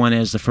this one,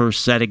 as the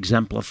first set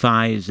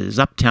exemplifies, is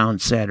Uptown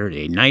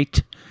Saturday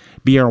Night,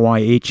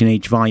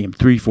 BRY-H&H Volume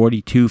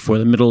 342 for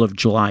the middle of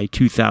July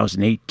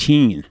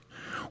 2018.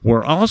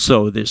 Where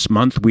also this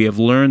month we have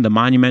learned the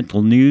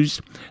monumental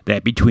news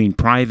that between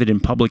private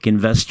and public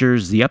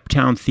investors, the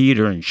Uptown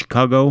Theater in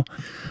Chicago,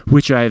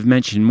 which I have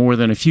mentioned more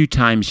than a few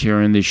times here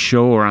in this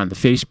show or on the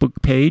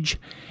Facebook page,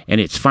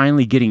 and it's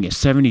finally getting a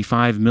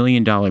 $75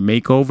 million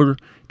makeover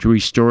to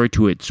restore it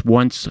to its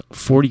once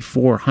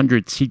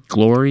 4,400-seat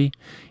glory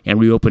and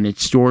reopen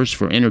its doors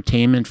for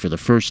entertainment for the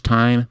first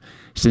time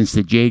since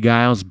the Jay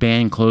Giles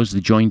Band closed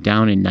the joint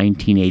down in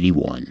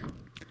 1981.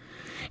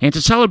 And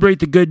to celebrate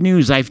the good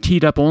news, I've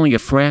teed up only a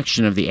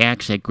fraction of the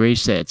acts that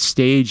graced that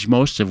stage,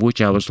 most of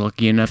which I was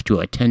lucky enough to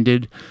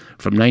attended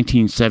from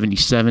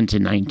 1977 to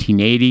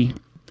 1980.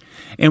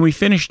 And we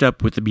finished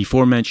up with the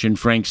before-mentioned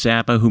Frank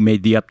Zappa, who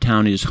made the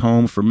Uptown his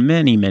home for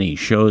many, many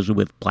shows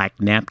with Black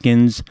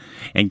Napkins,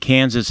 and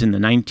Kansas in the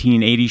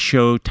 1980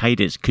 show Tight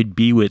as Could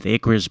Be with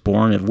Icarus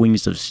Born of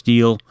Wings of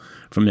Steel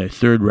from their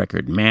third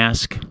record,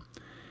 Mask.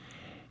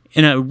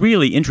 In a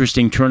really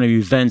interesting turn of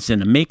events,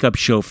 in a makeup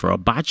show for a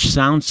botched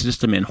sound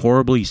system and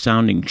horribly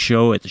sounding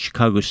show at the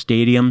Chicago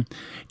Stadium,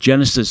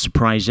 Genesis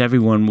surprised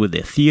everyone with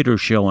a theater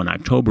show in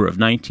October of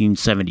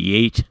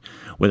 1978,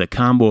 with a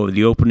combo of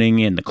the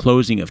opening and the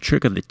closing of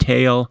Trick of the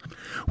Tail,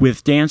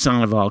 with Dance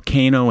on a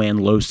Volcano and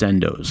Los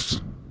Endos.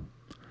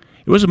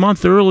 It was a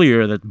month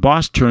earlier that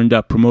Boss turned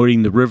up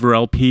promoting the River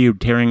LP,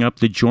 tearing up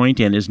the joint,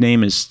 and his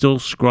name is still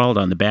scrawled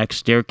on the back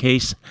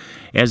staircase,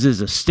 as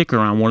is a sticker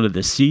on one of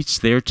the seats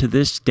there to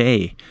this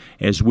day,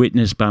 as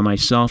witnessed by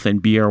myself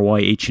and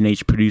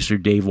BRY-H&H producer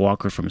Dave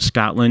Walker from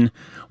Scotland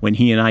when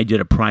he and I did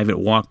a private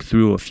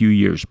walkthrough a few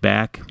years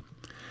back.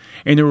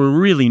 And there were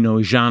really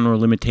no genre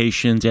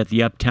limitations at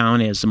the Uptown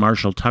as the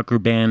Marshall Tucker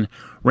Band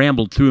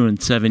rambled through in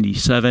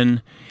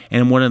 77,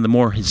 and one of the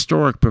more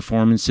historic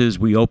performances,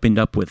 we opened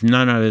up with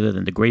none other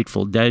than the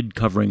Grateful Dead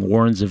covering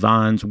Warren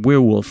Zevon's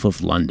Werewolf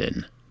of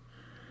London.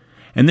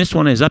 And this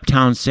one is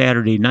Uptown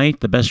Saturday Night,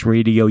 the best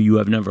radio you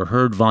have never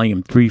heard,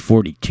 Volume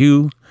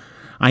 342.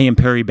 I am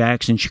Perry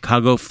Bax in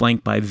Chicago,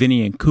 flanked by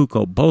Vinny and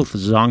Kuko, both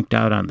zonked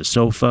out on the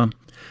sofa.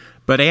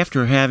 But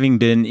after having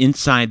been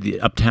inside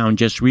the Uptown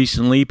just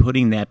recently,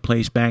 putting that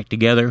place back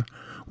together,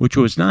 which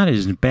was not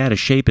as bad a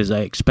shape as I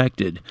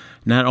expected,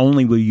 not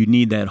only will you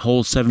need that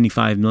whole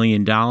 $75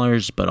 million,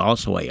 but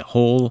also a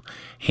whole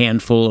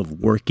handful of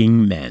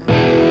working men.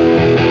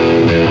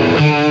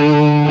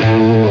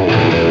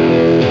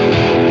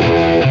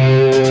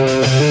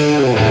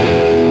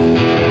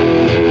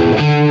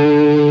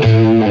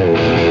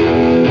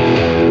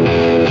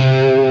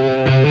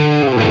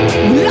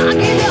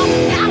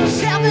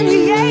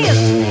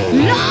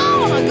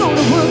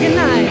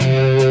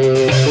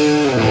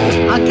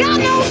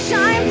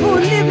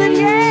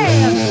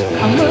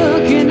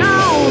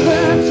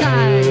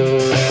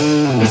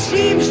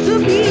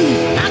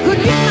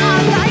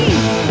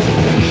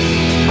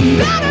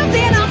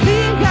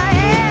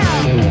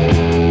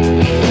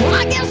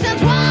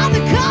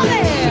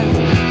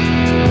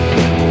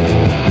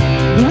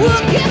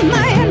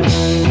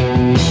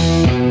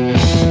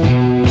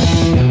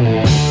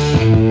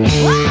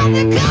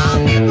 Well,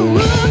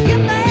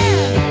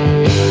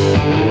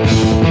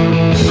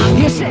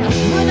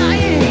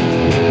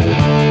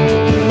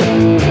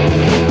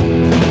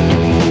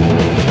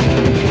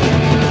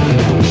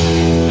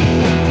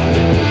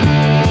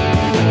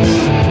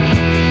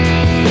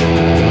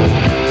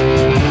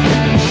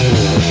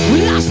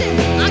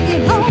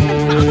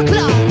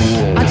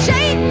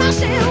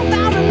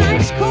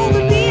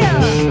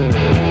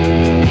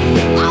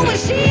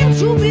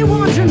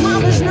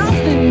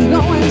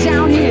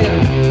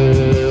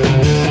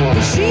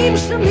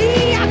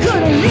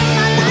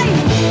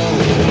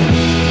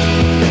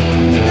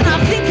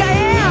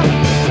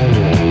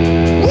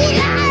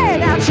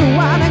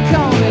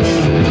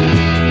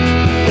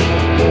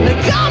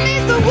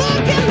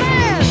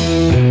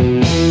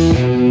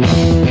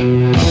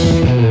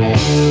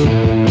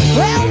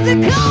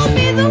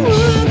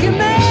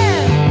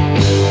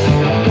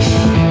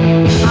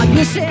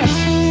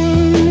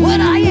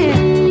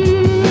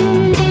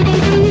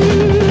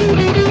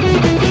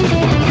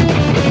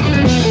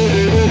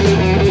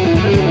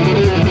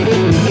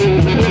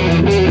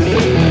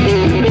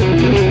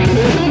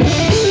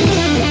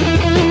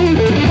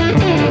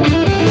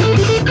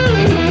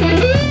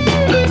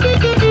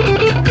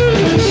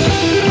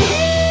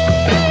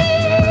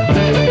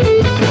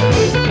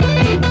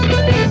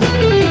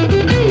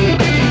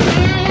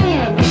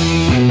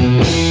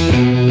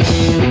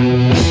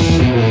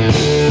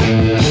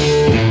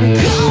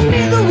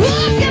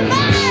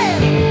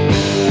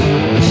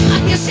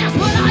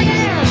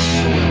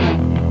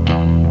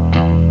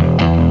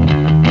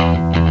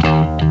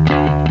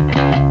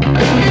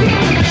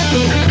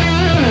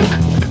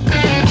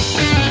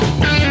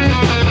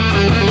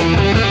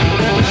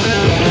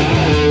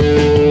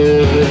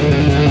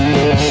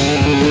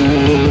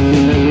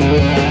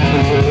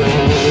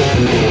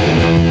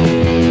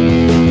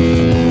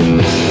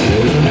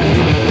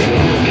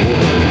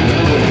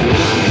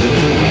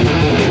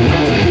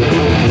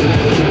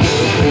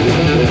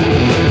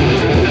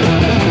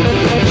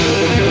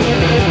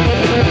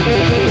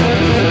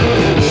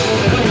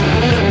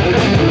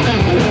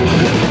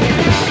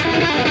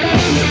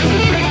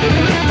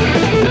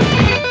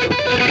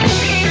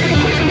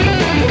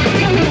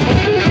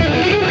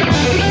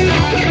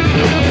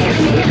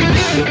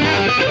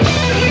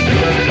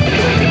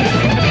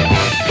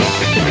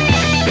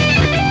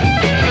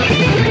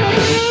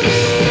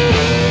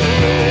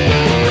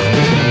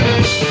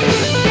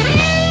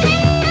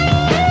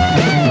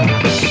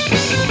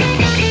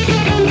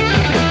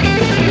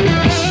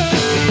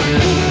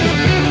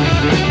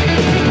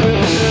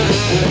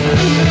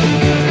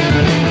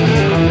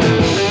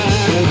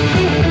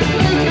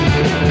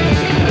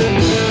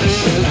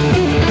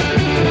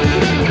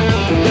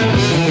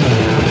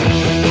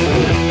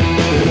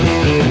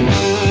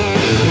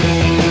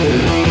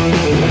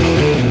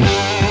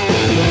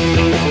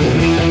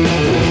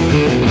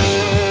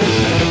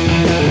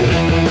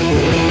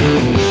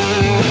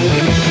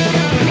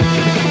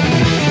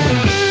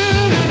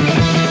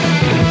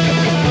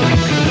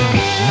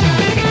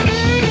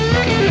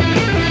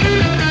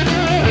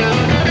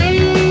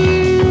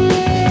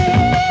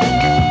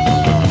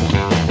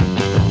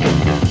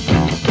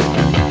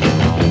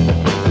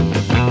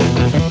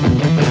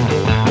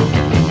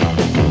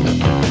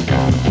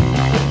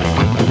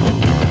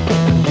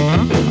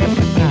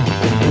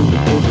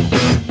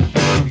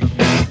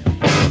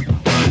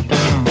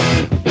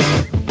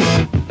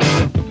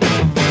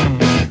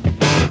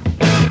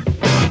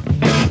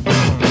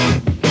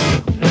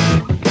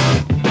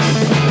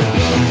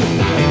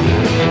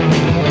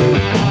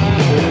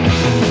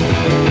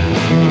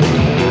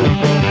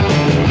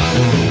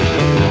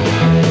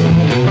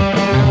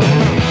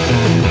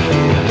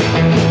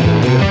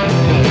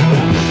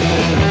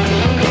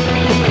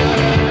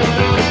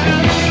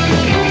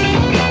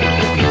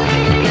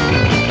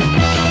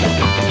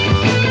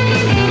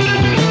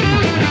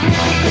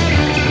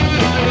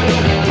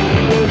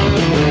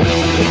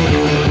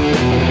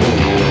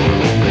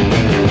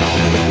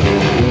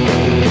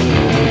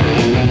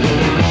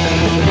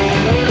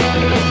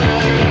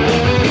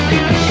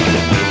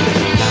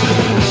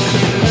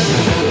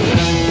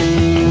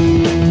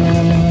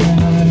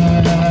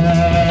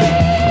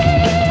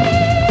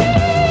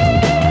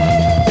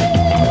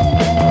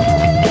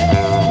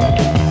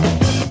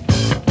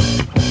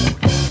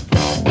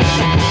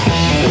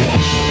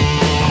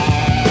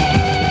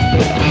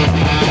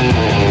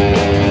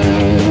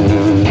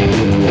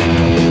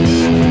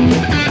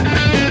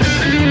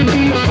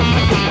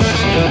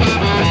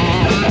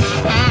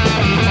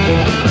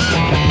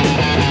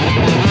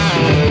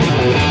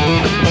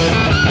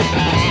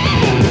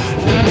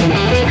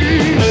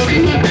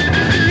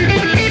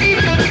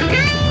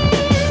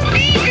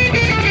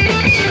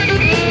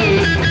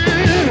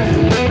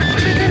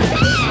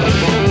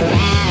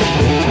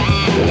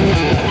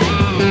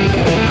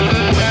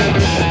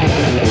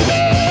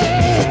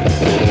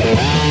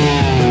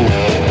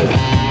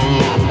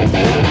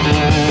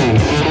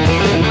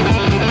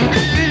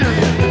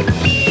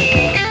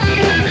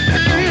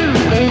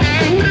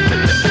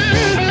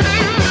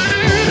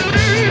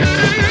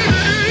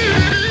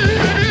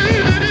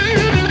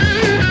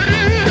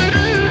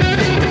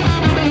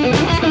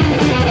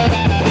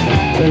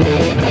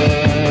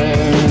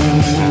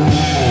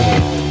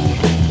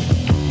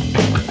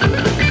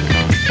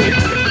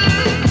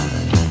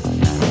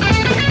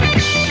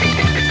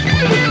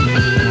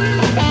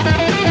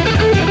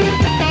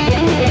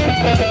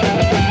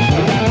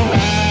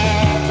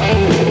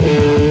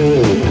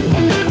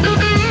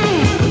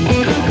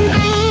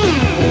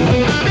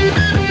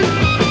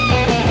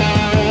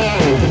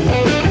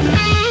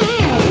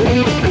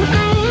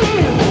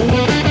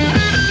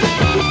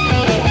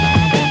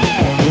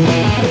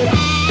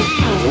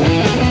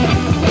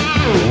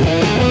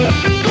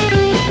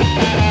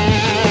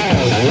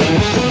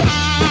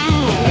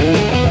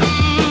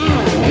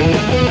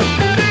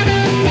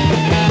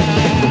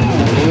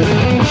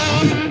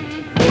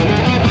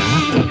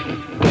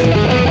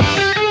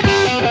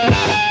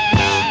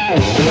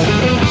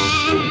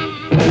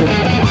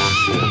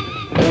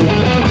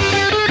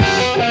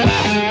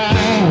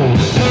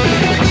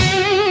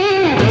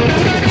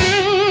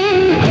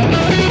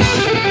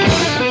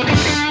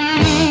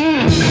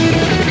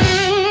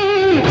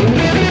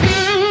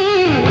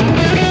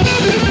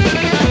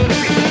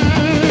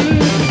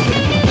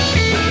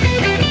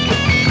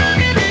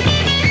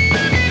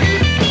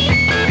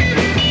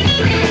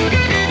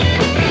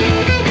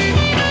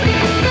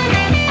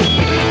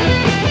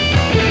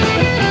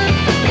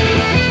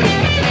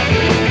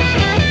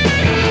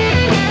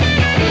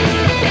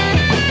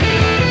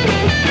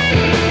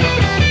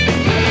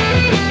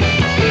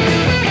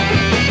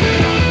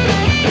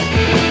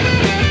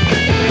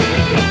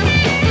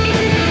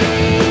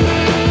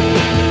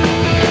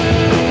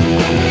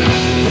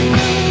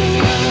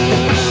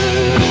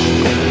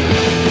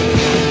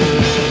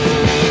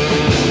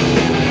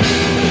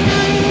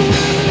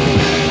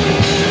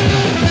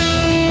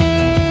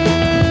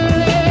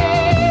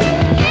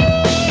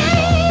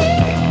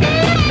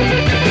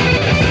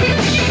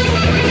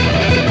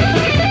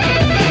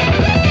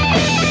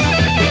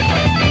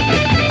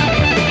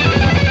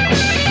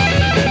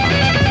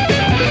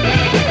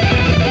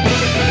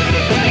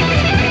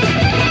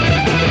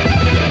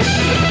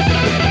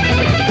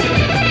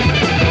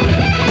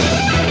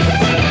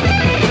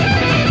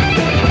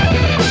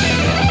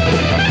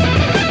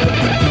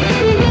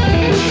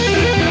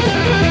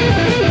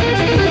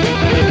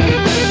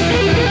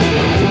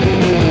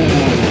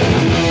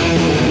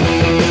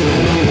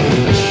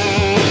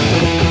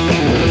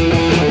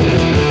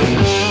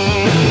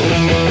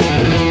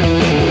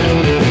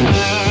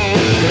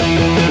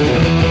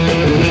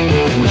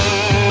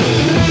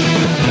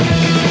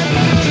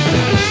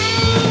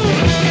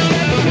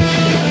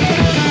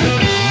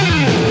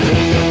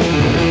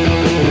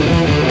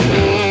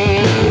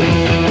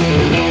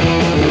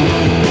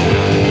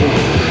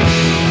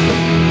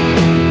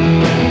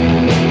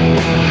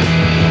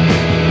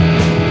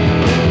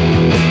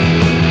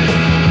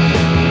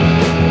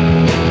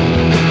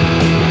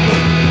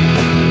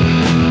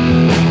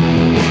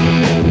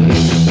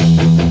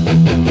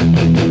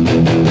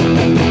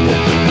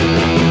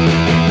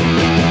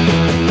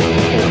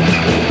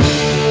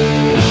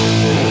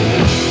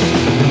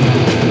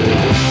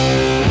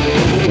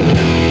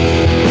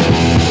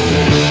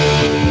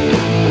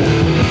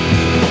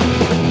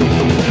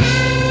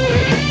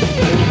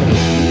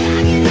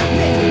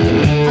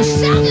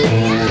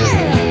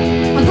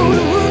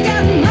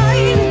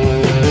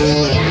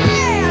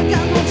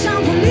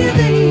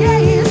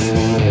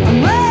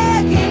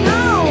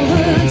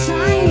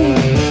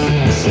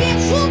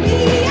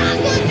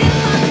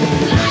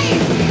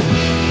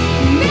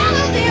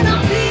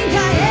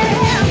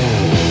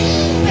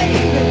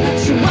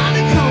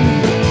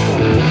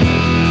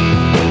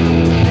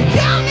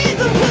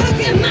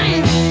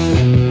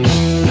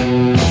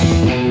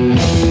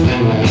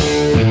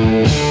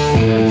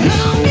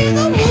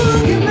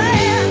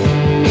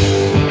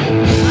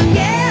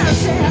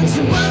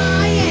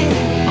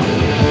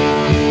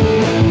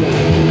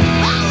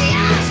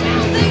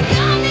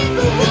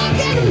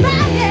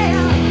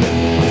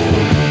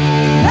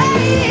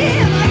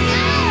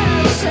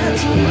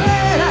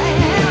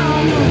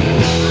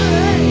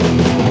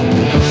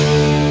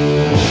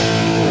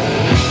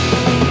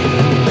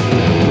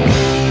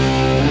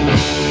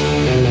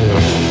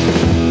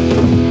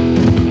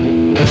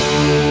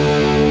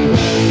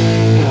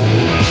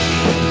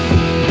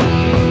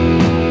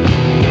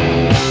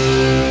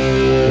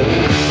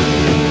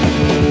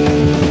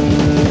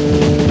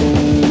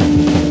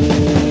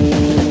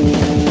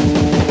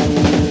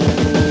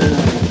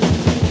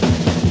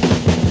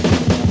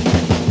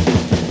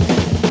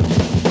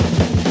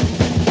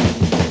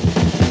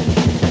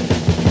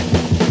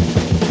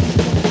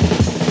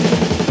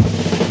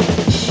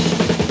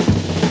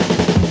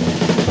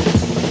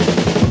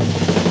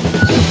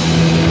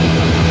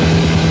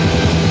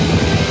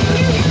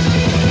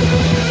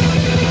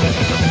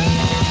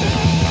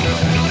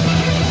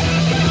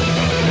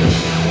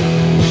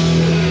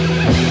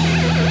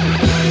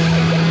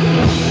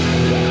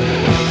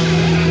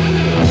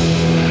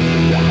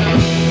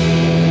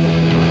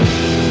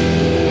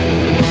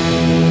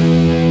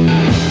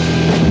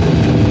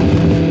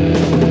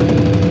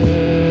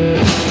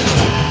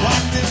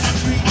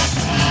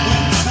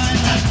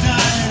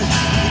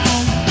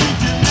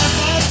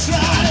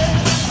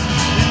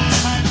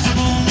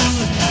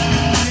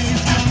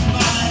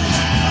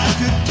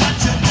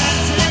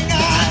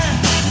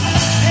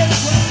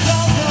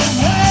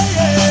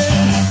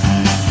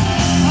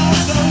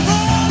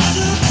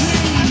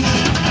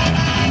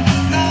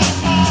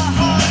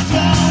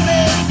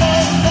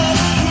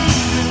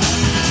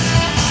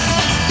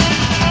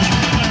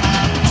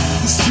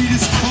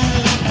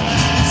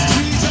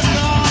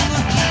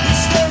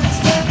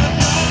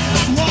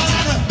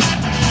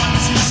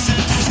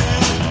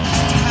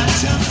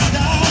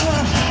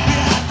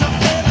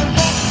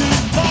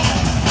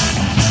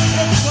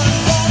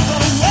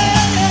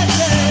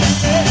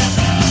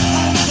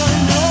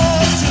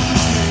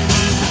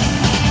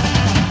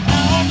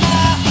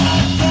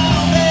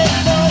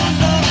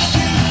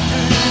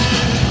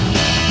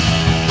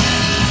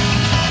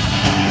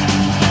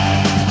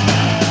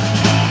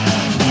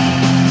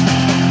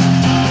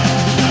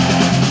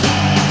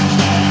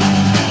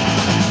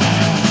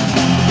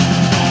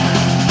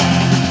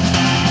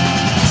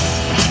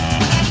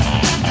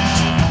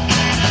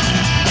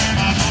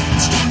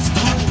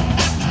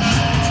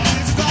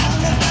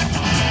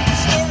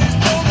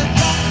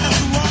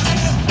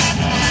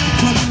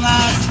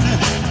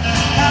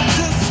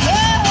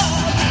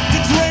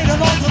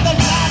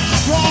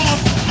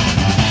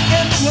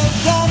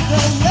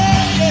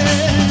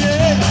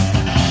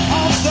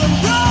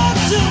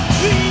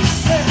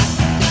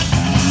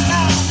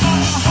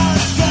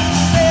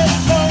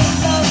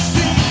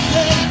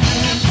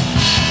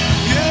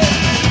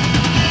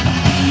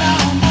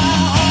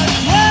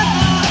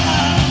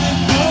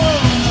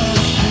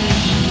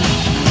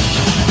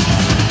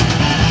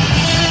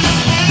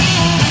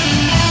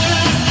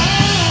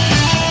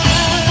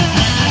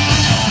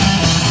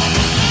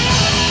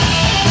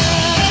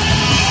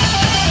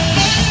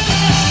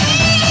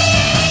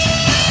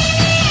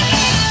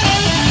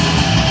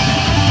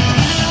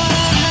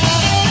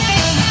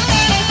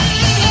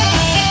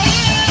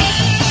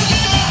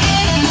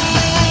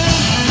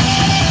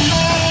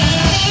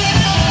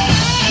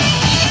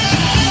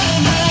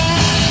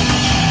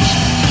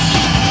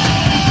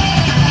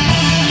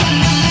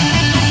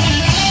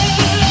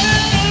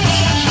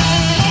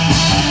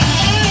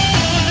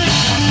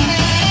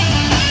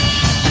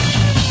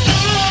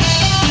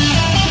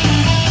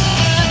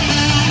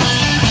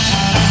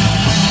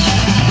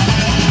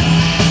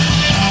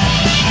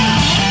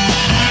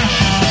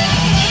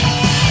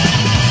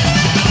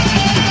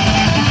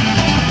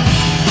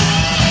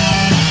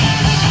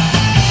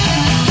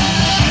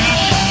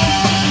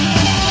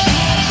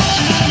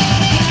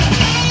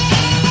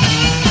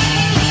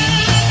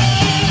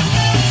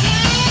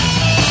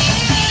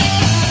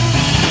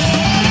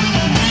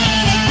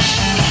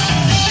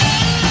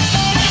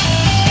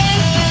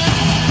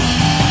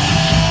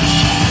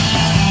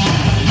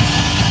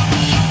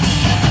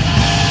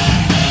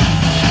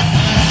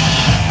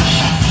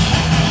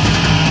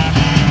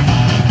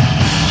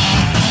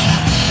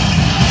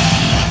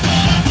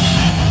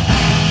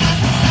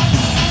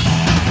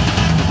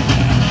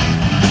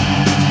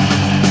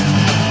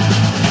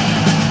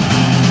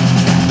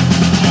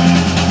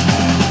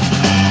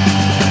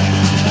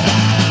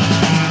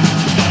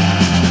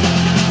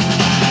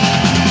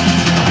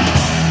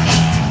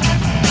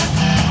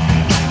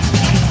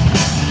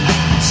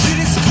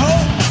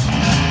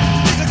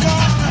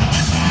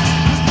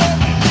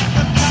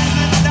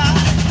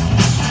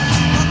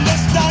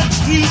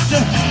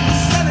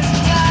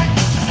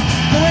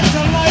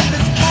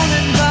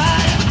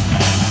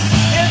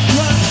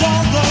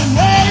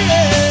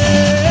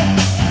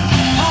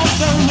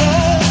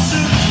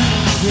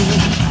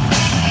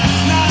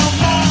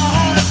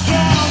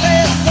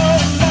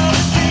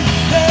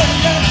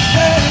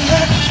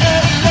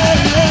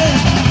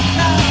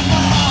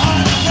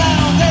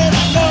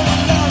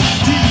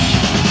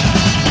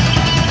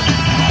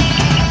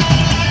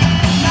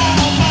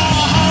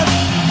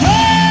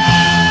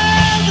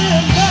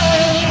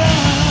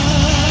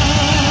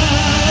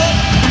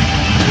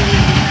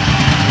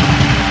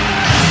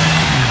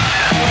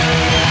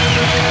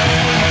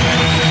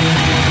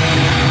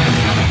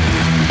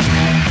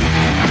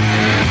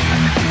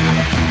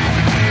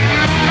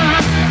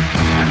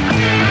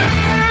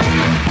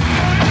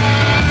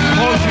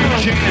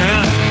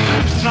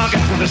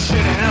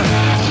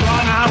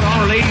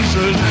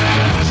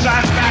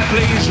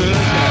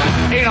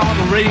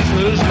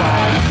 razors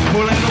while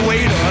pulling the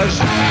waiters.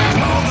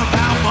 Talking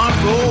about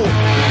Monroe,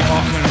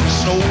 talking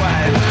Snow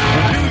White.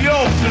 New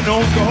York's a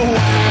no-go.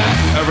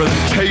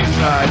 Everything tastes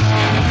like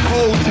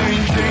cold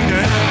Jane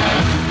Jane.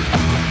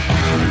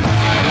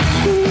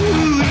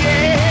 Ooh,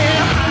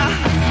 yeah.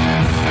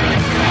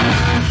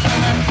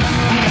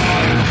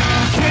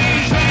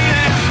 Jane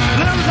Jane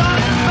lives on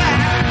his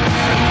back.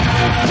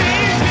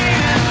 Jane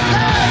Jane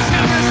loves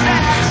him to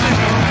sex.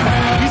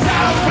 He's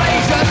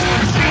outrageous.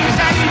 He seems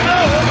that he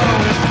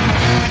knows.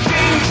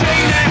 Jane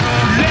Jane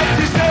lets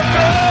himself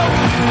go.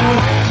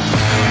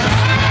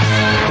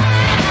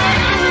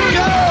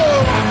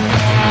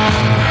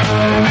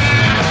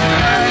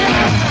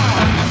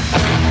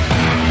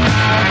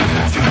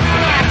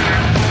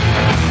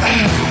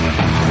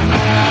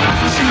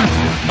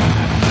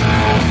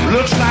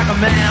 Looks like a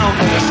man,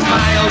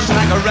 smiles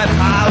like a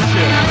reptile.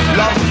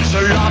 Loves him, so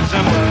loves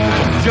him,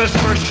 just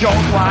for a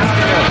short while.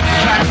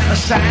 Trapped in the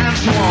sand,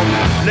 she won't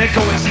let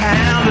go his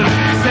hand.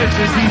 Says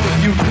he's a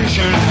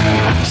beautician,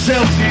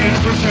 sells the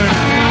nutrition.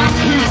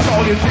 He's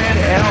all your dead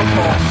hell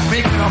for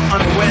making up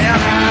underwear.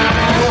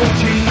 Oh,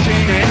 Jane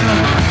Jane.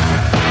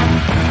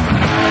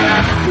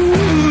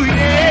 Ooh,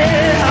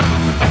 yeah.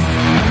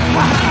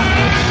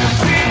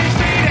 Jane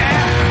Jane,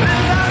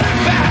 lives on his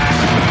back.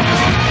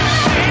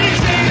 Jane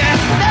Jane,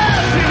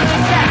 loves him to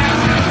sex.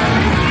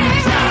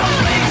 He's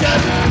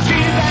outrageous,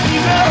 she's that he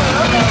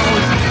knows.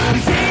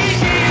 Jane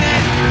Jane,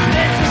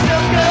 lets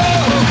herself go.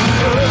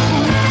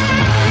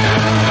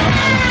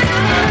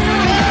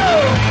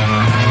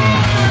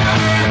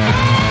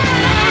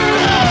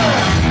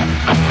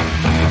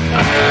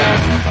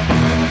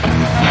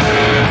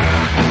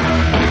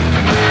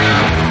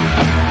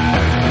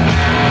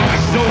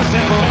 So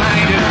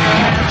simple-minded,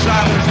 can't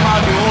drive his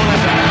module,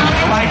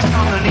 lights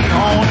on the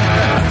neon,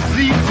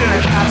 sleeps in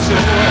a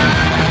capsule.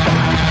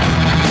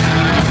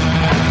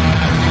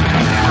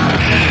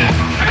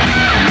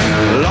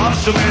 Loves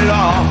to be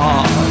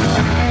lost.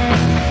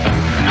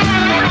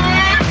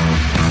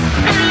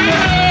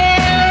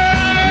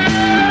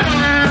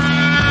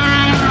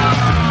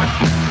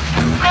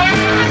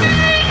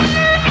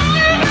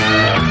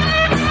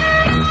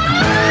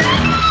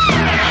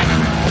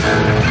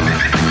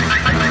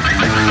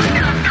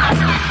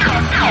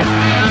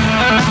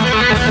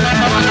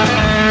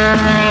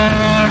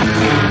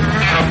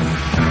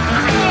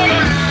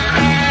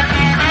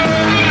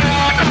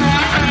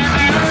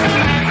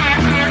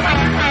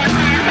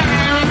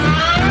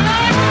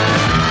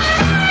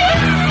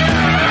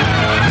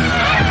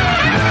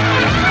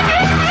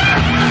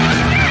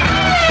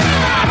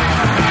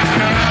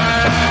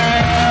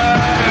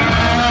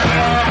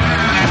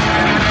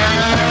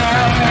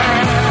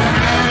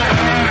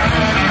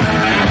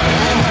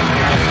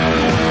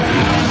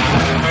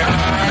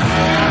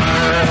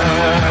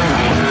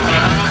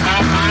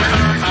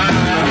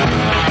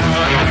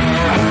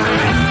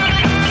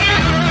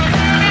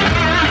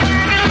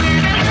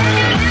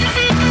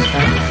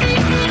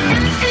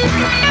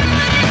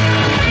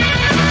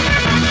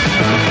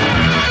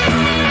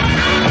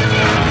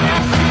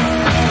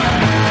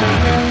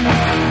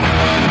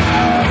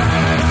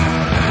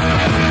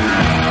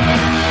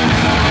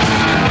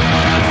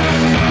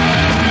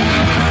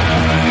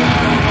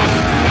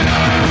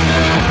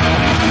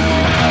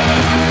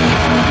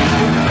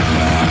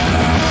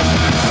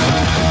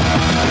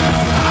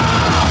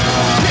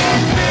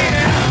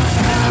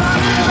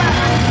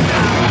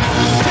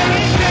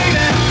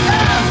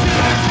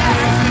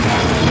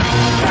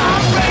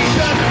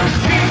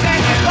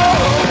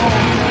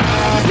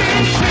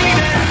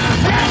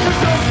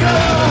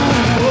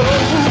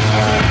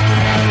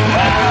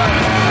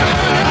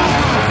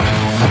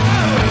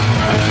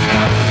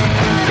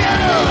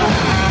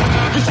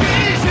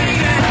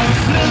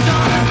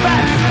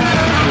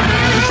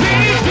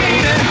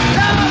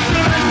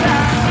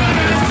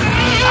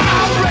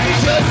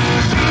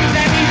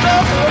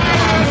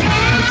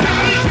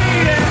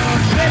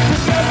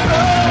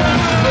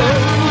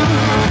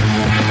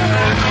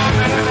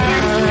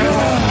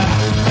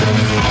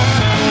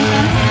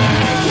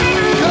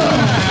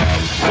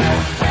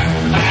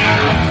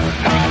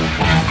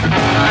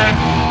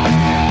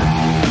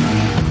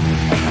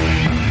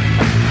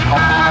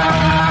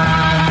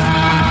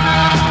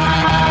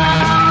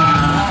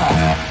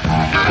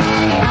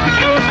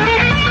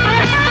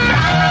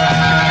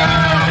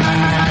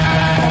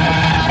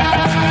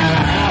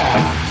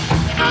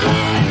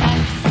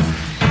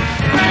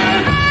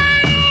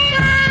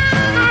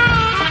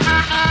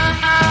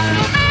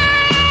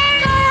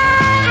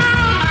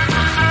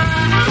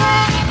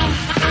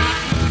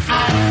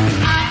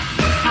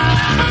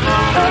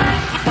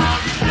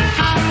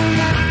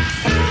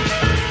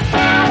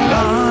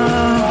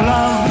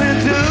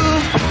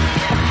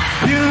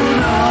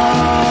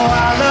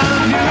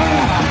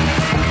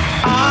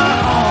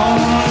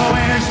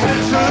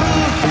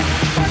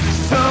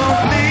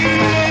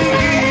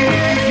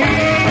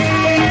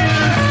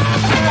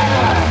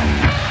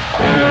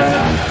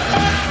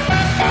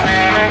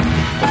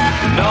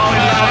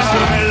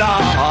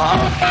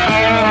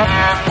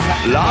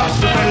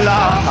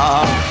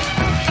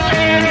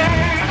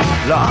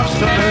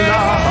 Lost of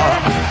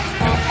love.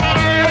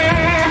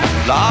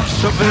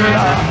 Lost of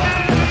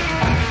love.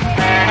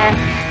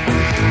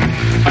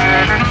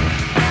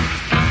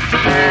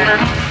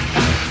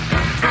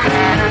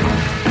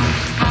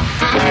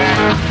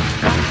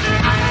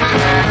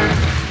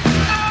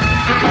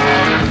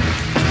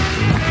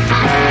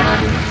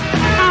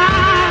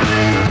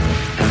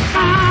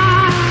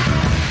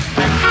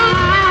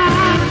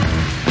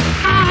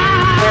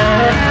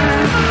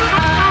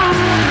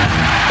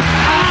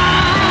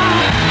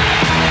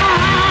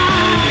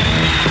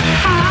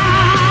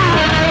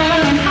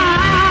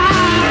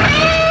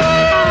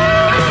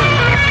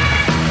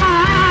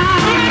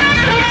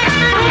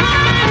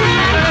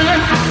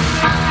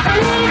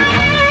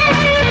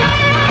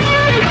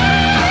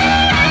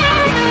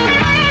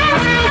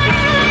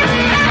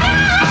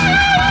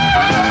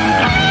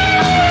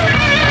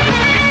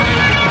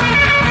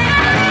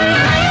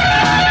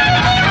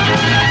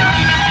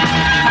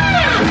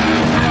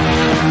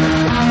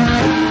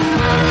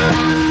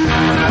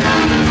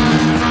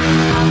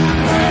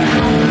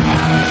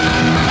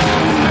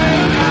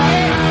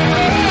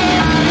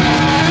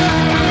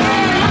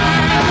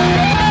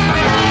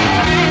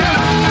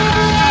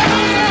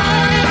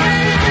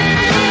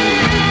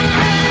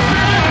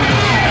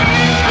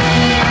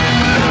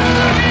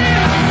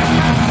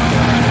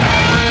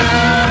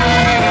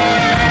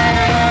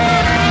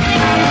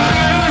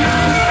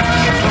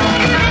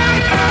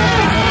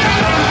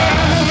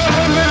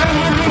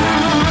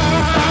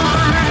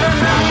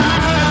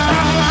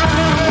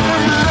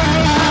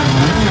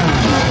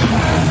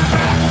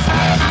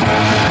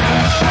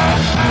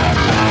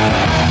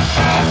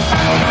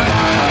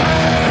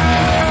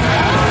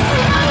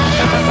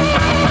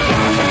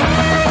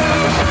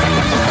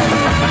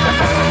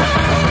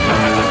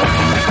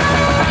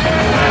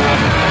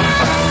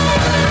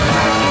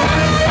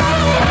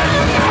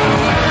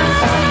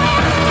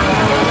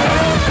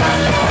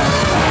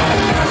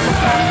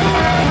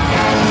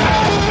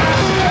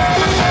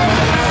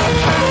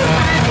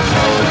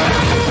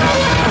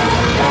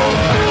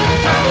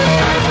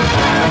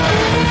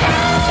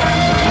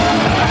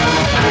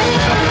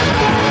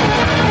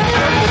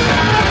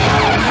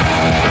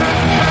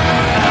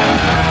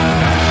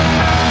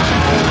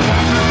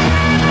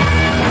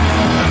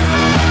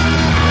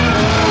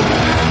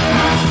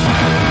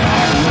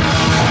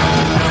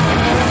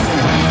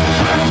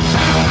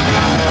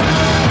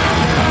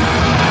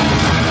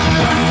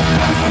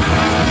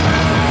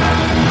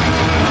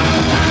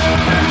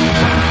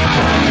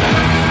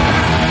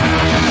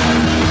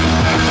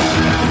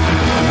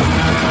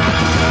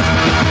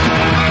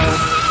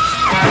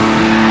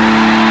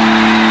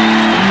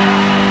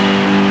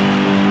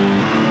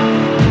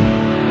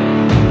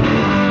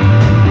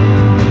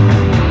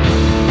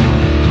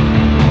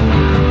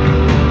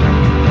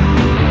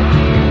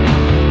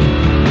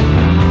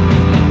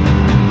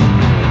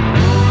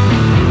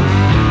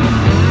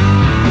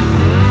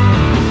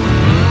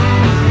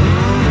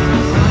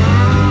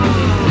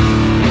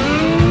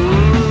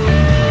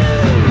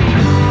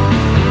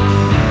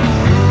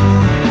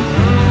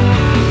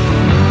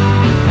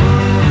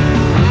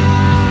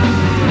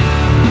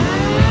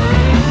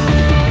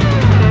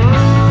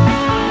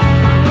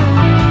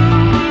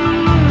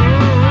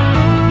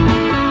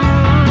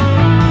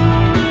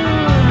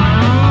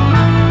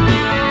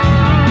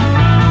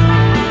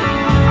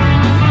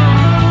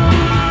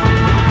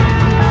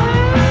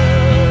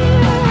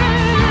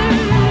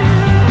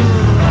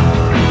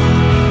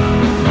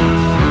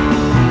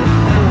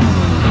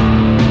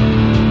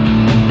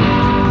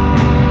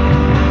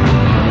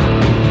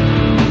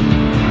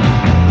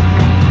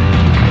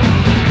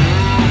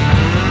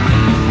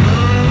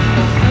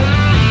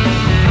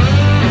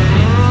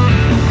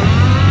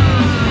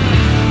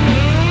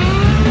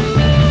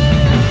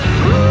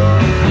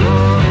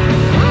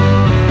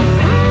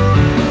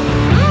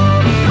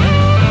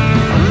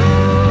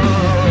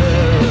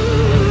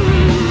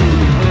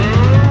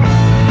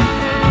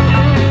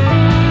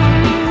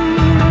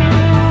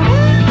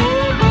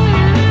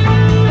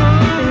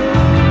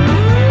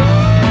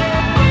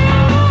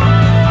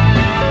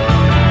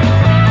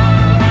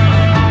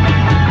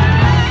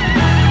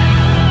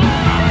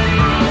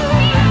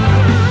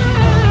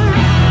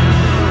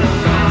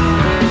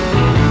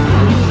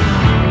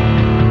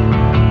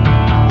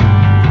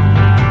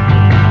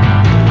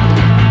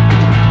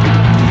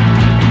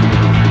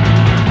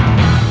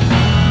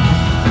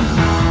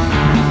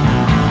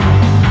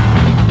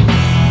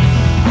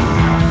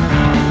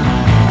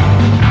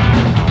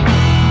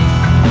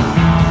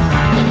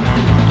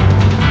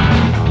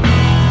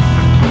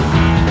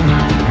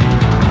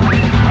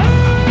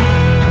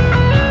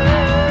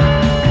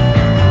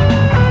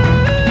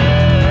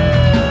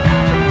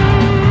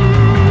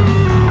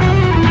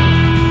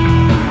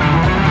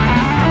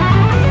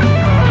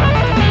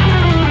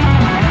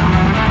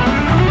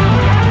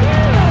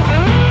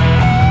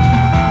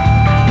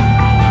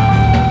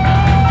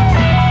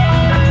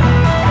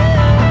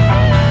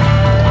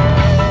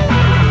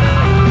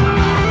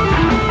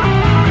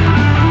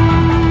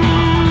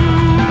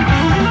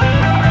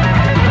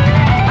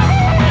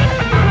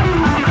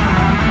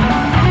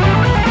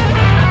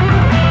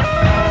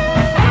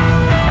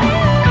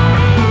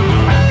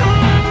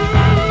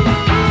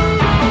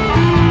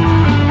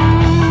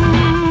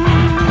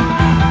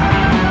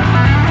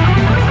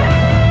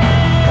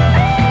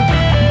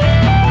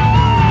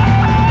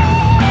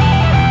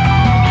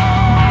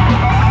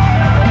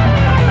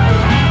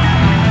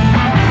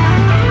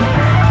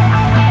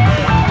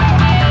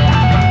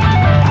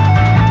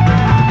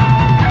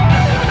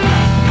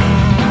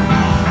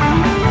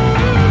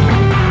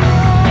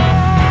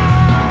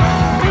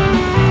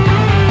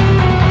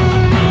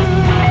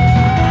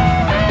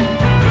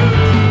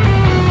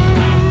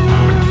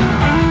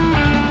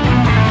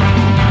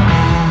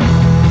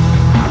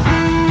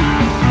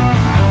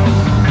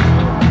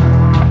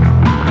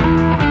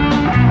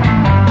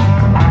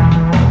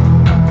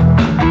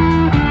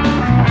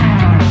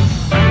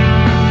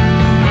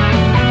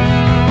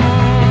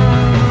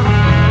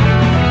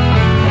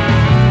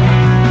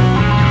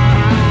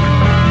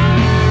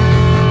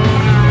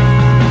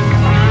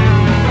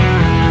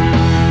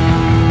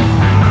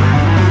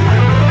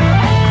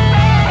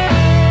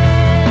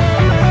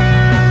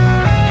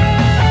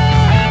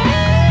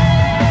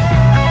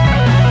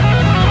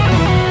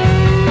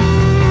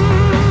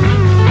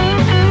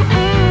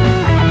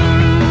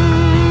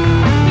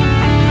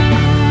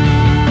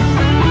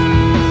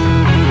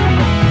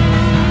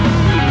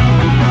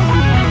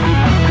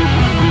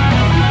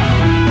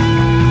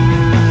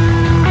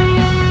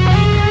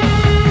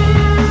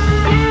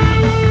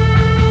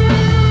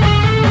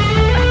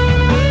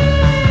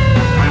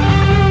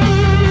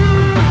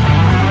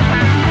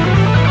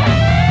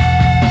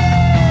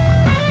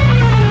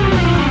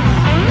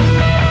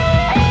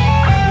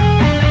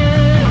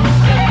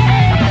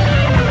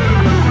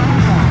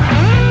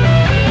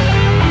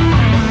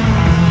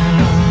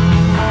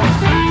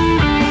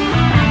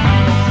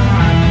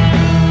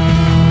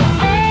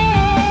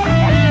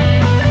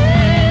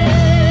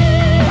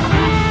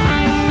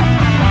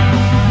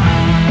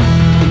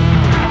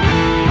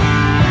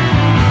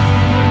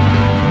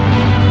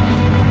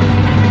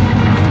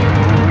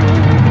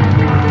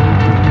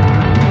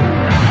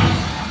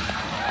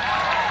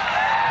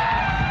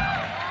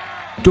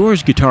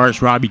 Doors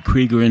guitarist Robbie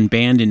Krieger and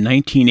band in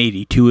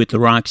 1982 at the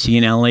Roxy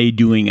in LA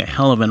doing a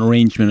hell of an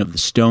arrangement of the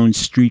Stones'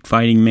 Street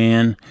Fighting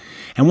Man.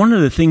 And one of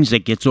the things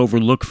that gets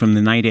overlooked from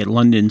the night at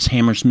London's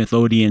Hammersmith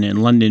Odeon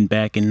in London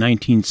back in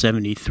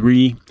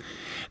 1973,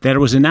 that it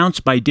was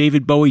announced by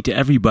David Bowie to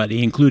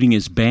everybody, including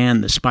his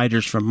band, the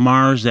Spiders from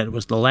Mars, that it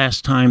was the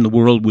last time the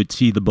world would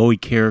see the Bowie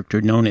character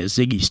known as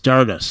Ziggy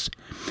Stardust.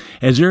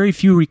 As very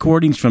few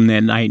recordings from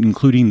that night,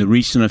 including the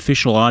recent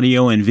official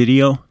audio and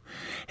video,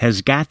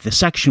 has got the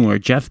section where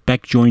Jeff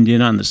Beck joined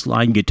in on the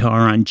slide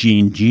guitar on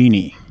Gene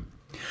Genie.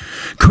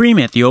 Cream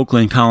at the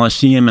Oakland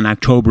Coliseum in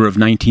October of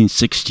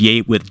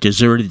 1968 with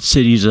Deserted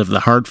Cities of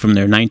the Heart from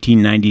their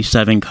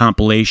 1997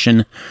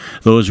 compilation.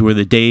 Those were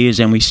the days,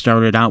 and we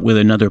started out with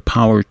another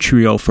power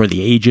trio for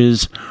the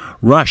ages.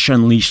 Rush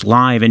unleashed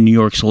live in New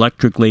York's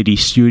Electric Lady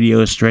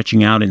Studios,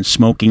 stretching out in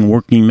Smoking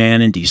Working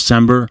Man in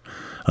December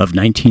of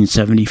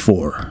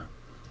 1974.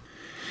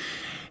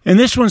 And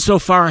this one so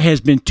far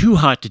has been Too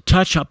Hot to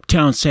Touch,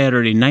 Uptown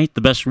Saturday Night,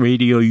 the best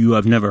radio you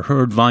have never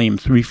heard, volume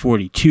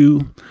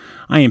 342.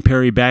 I am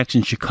Perry Bax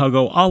in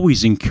Chicago,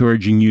 always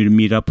encouraging you to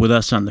meet up with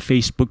us on the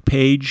Facebook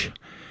page.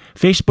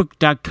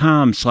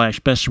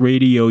 Facebook.com/best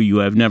radio you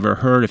have never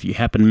heard if you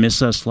happen to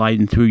miss us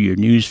sliding through your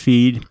news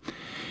feed.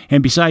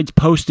 And besides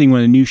posting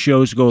when the new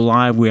shows go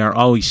live, we are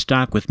always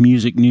stocked with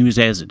music news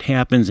as it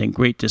happens, and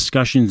great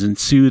discussions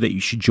ensue that you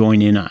should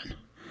join in on.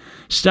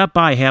 Stop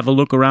by, have a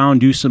look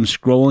around, do some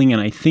scrolling,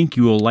 and I think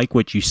you will like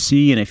what you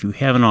see. And if you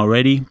haven't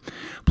already,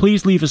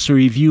 please leave us a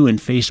review in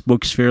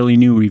Facebook's fairly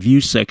new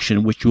review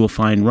section, which you will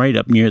find right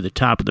up near the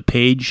top of the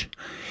page.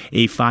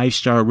 A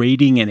 5-star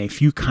rating and a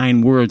few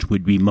kind words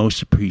would be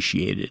most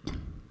appreciated.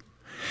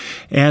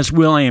 As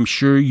will, I am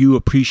sure, you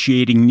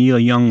appreciating Neil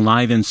Young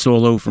live and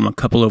solo from a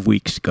couple of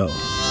weeks ago.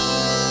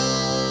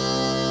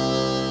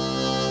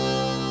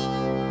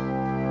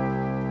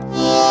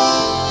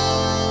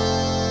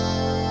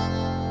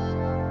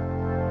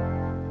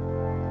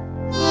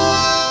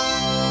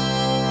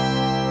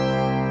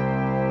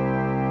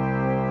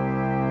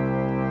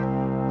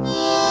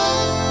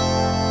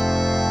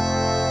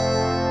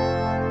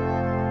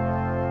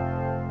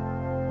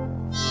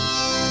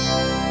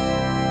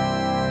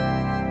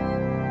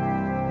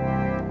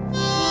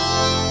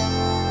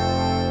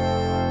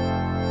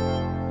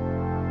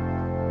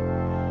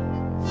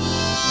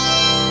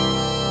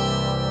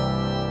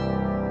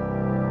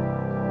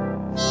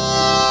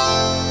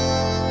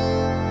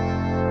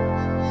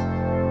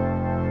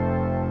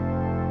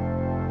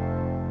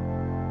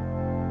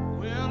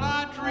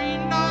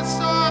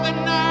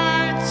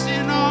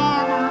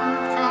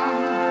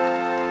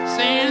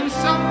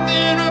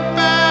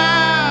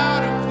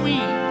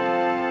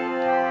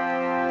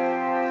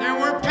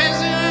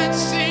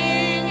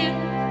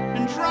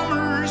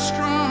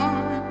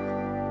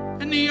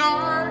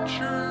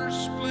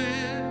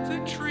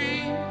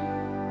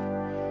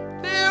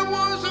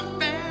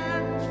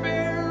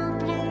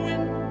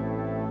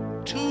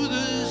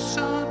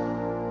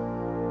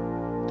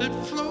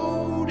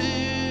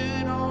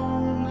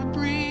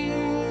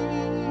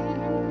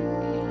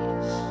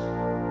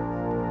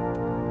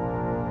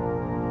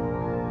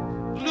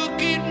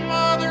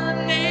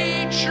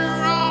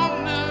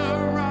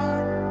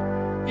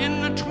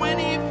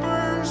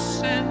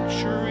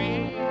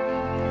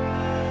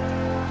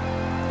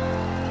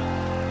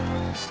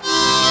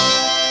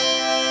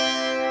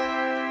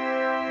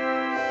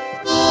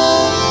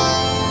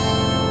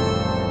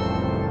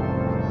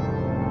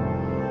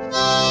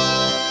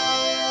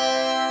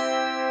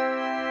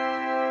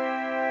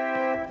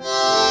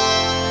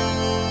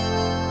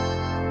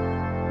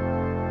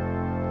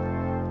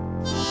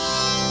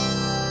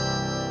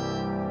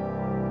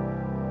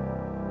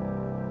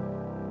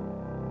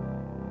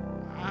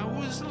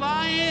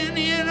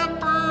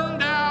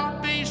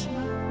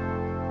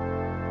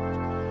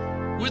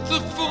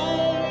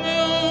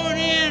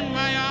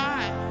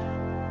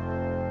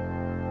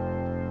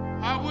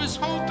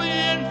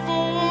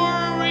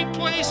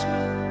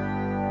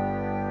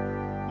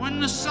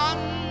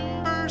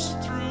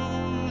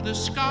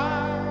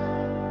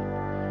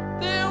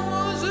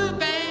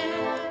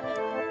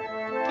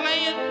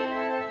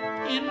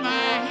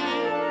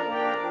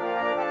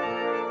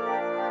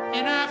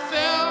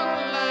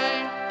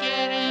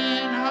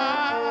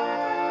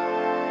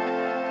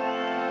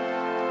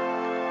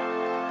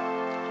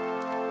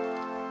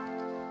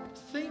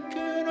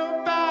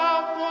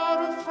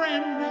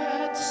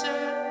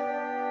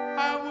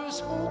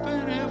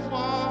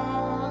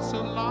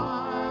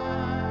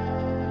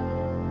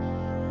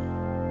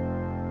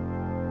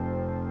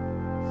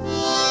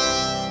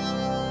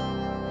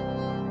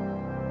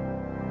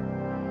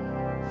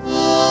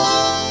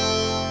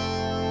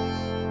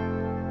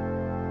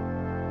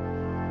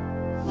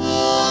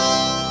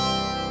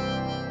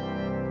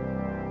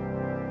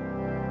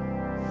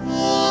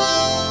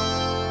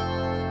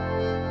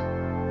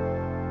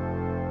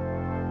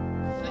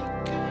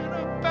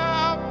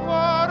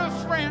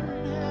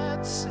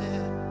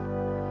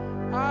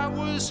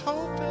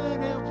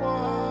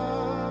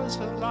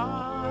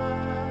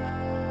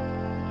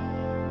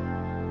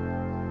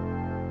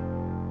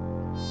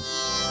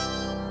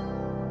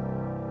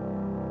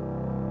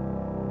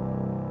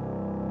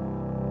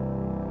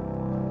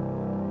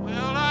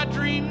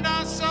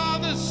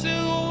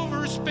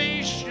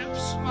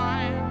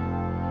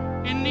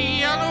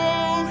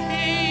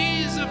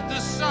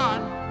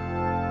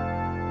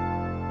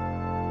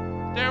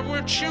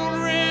 are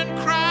children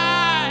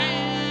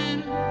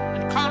crying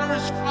and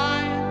colors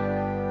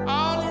flying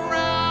all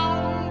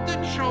around the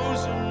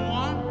chosen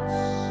ones.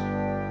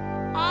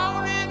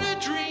 All in a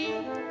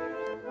dream,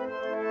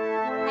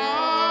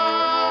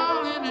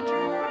 all in a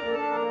dream.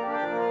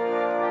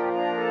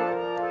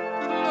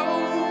 The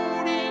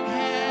loading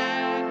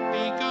had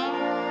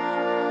begun.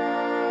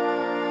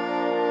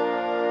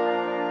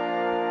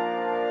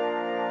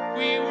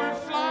 We were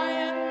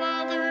flying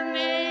Mother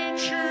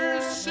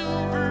Nature's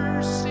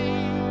silver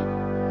sea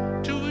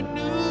to a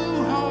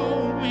new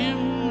home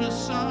in the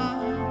sun.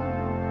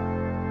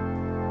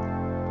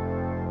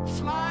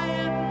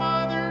 Flying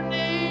Mother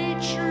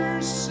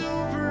Nature's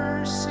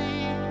silver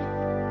sea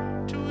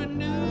to a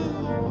new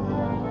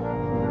home.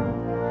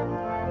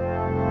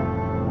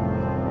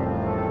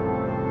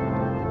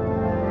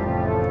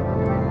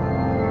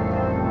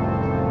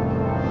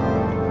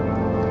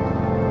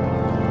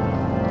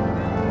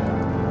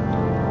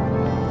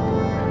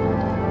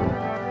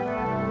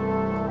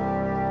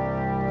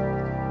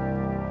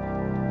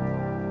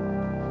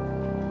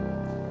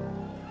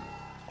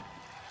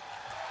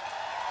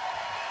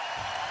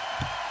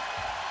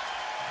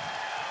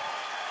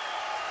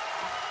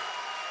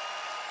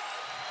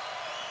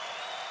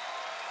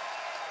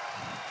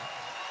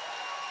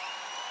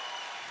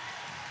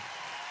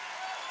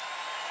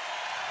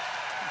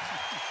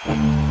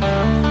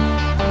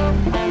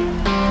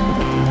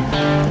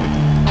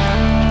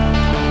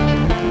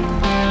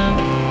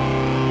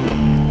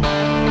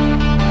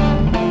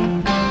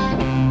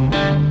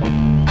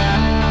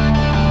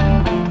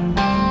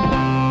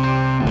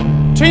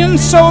 Tin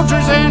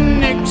soldiers and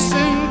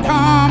Nixon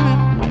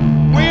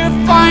coming, we're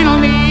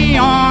finally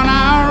on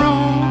our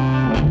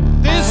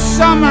own. This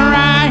summer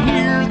I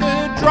hear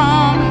the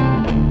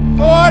drumming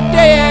for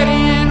dead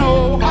in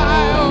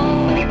Ohio.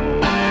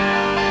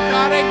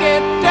 Gotta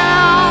get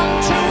down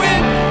to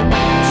it,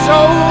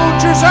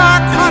 soldiers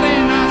are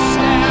cutting us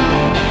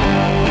down.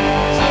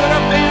 Should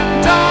have been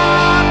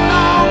done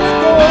long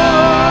ago.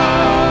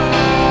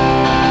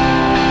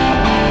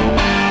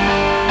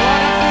 What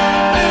if you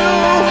knew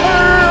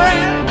her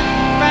and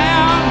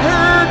found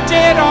her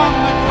dead on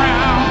the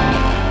ground?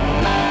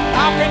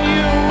 How can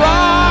you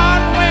run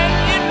when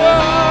you know?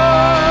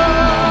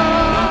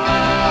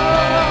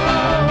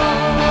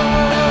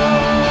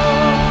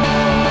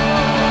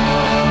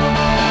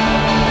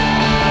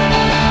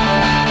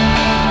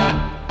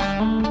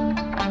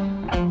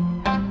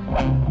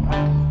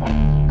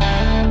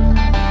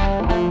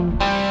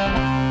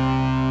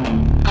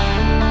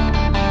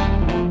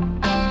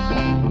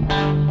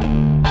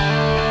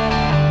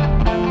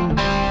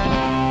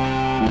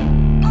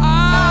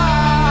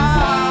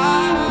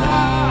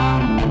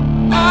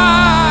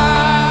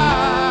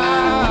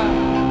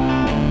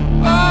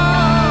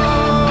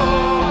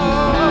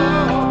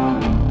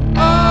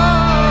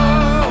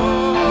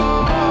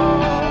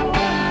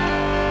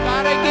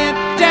 Gotta get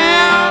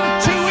down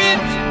to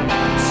it.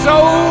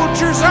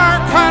 Soldiers are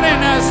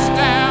cutting us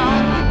down.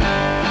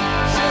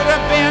 Should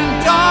have been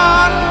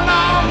done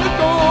long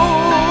ago.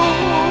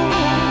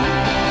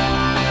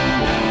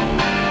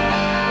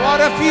 What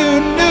if you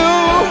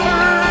knew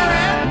her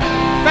and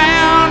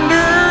found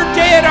her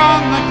dead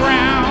on the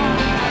ground?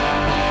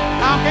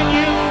 How can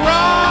you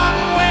run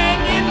when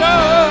you know?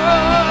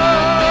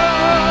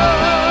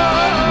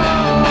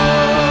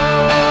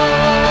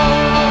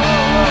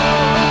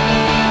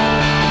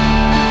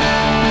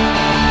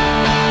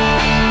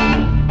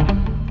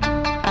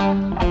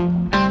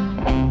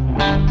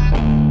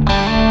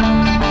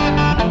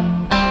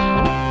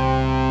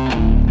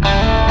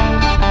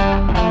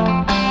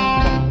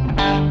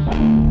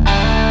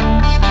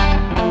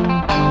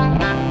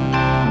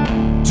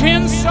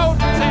 Tin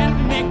soldiers and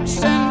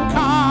Nixon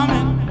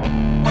coming,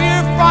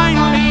 we're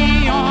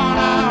finally on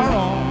our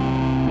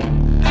own.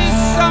 This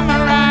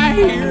summer I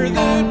hear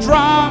the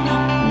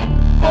drumming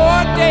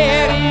for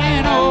dead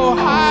in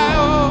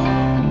Ohio,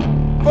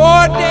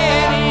 for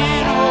dead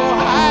in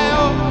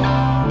Ohio,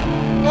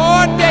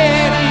 for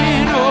dead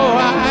in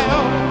Ohio,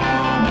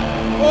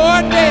 for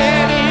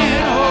dead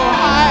in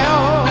Ohio,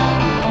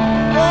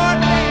 for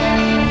dead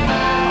in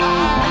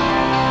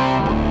Ohio,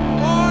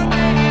 for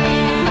dead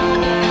in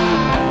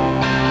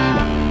Ohio.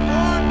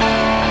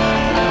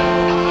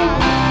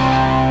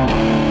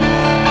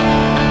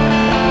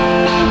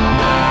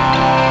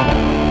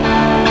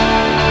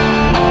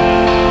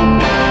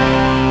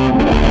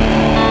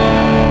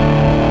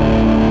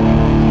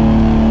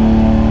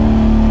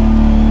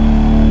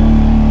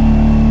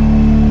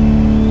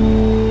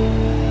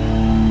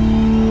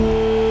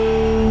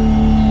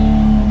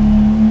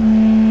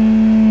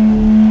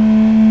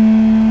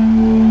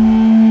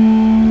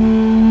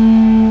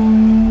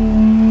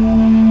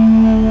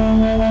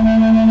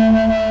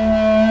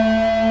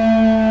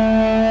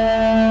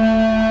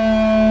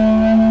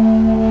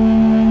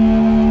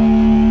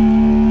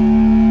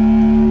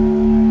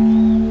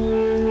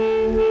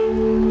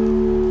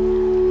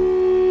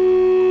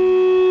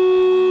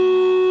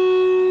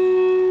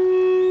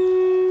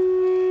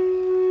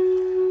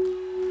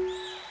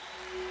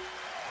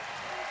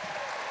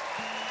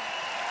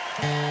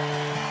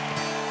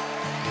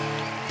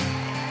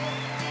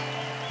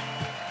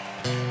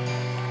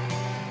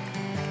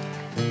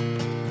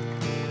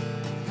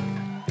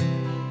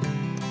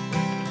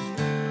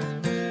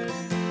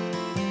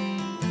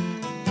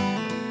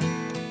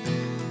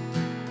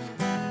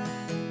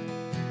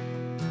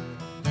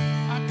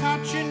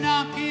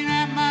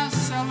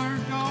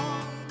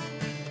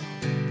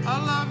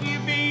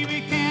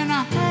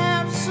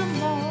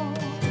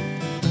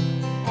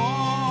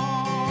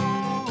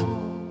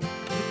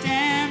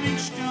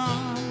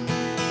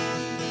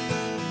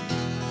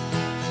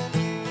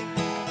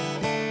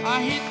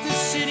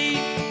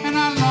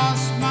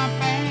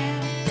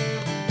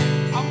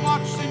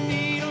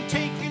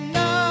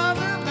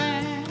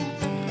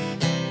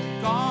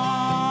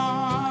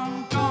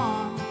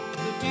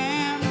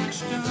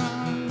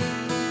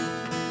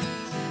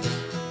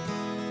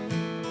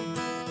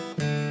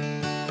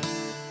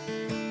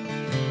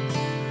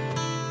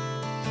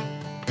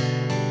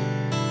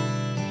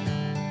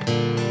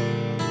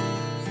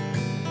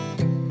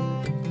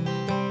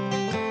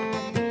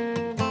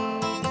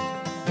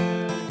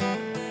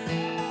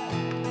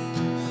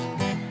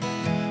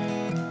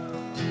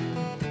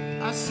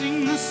 I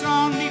sing the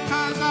song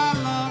because I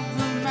love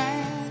the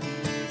man.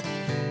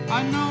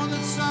 I know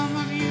that some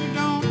of you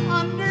don't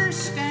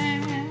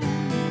understand.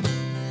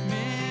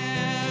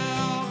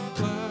 Milk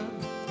blood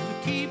to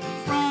keep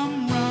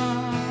from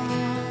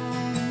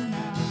running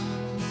out.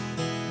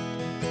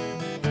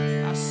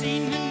 I've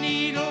seen the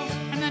needle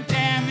and the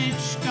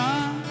damaged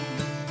gun,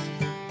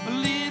 a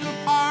little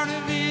part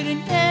of it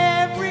in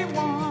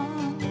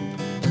everyone,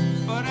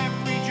 but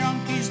every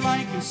junkie's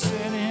like a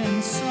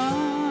setting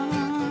sun.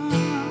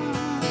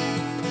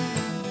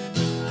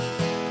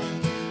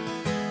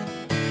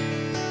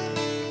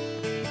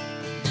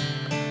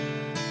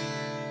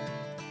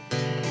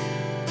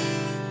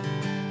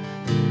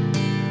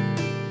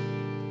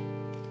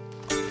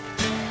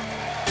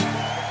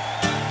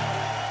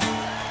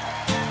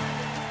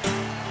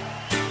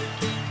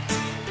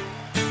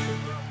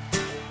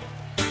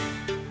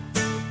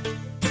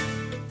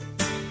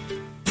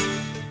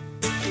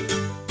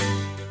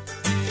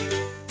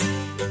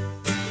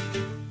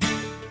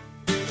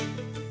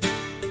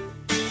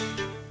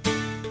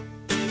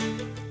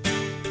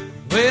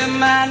 Well,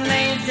 my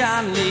name's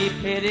John Lee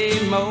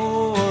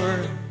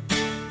Pettymore,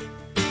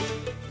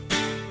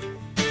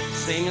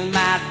 same as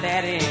my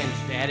daddy and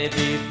his daddy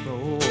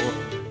before.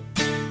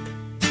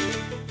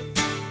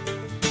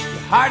 You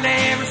hardly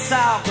ever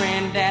saw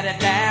Granddaddy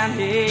down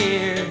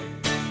here.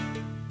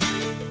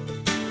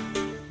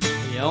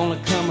 He only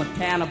come to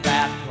town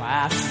about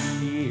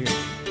twice a year.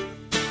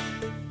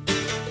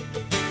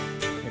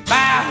 They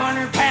buy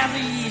 100 pounds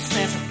of yeast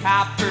and some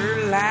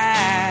copper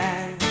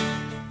line.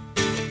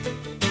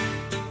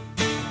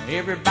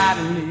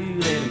 Everybody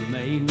knew that it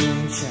made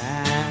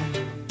moonshine.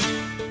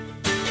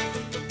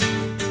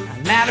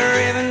 Now the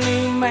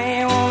revenue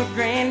man wanted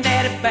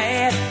Granddaddy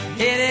bad,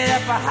 headed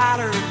up a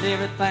holler with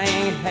everything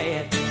he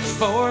had.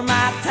 Before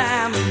my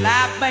time of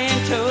life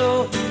band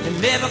told,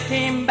 and never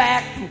came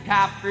back from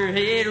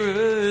Copperhead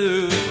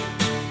Road.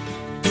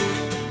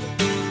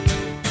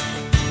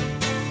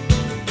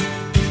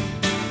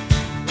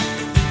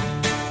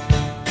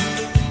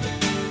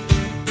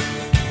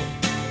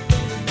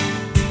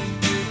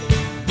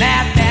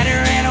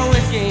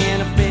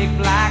 In a big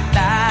black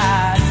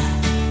Dodge,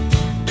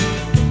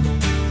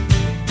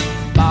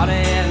 bought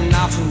it at an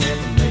auction at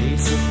the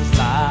Mason's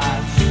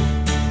Lodge.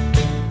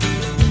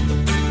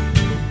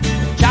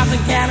 Johnson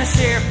County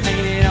Sheriff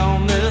painted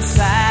on the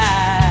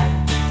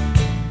side,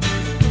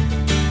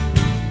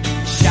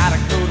 shot a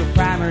coat of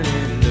primer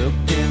and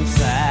looked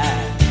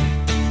inside.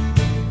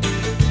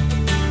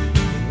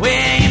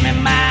 Well, him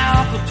and my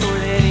uncle tore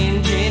that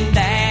engine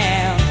down.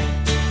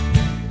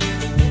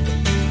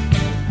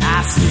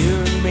 I still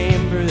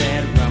remember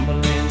that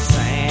rumbling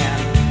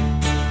sound.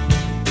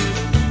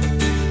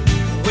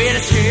 Well, the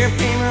sheriff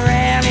came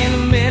around in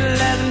the middle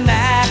of the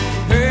night,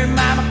 heard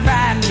Mama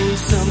cry, knew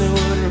something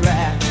wasn't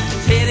right.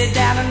 Headed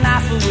down a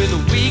Knoxville with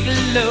a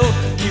weekly load.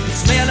 You could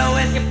smell the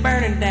whiskey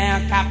burning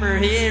down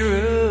Copperhead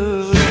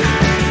Road.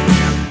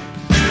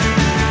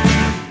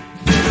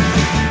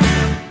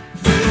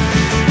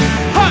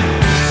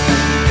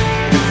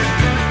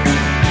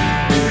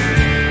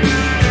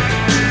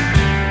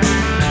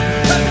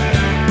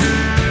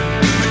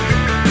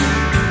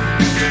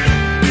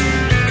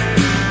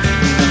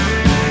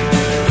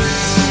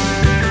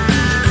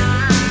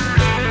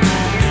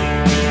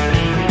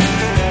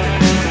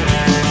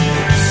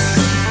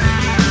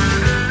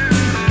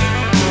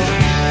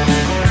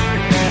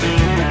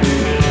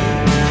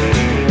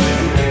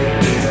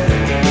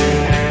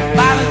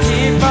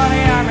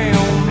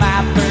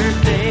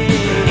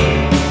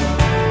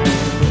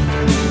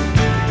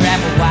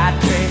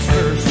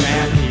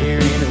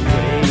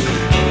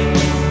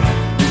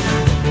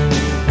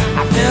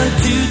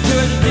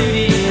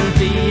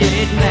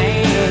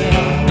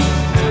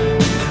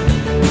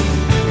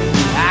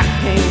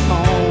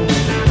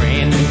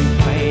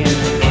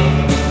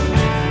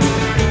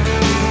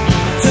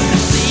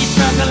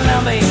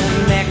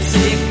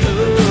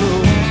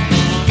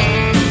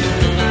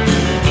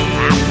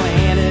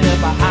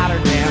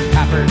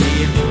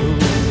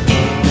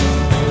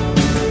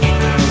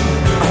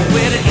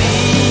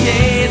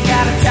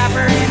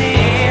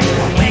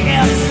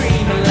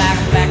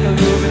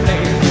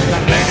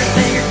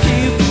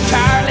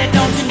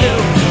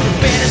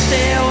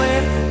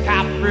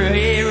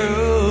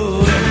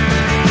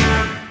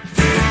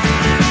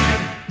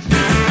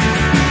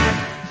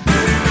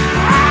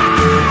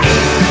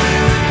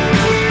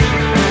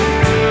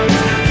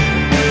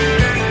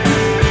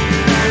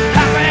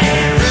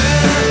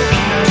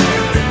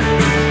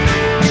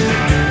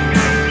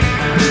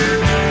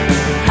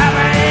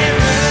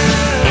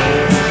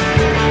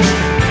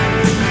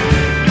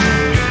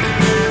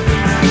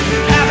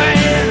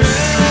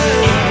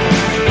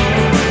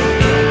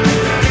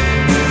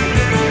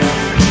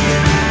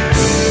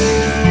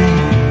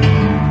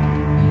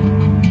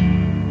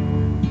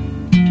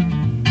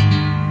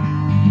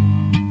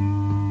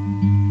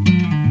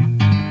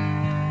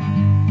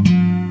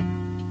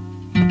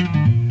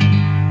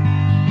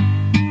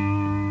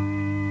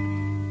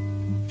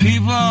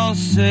 People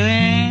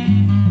say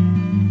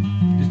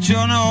that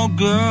you're no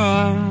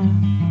good,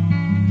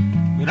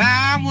 but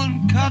I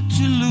wouldn't cut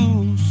you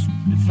loose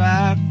if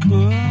I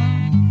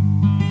could.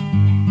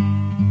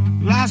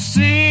 Well, I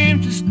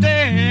seem to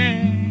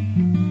stay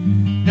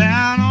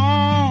down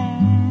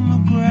on the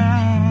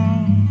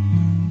ground.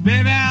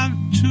 Baby,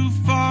 I'm too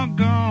far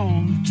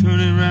gone to turn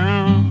it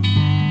around.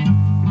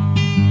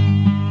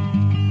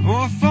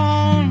 Oh, if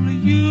only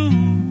you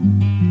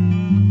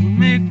would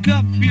make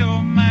up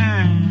your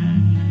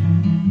mind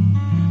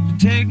to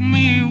take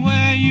me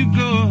where you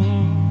go,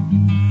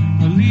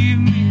 or leave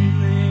me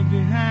lay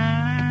behind.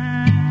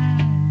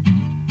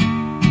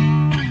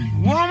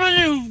 Woman,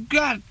 you've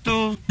got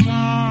those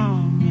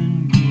come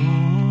and go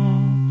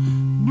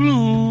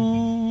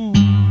blues.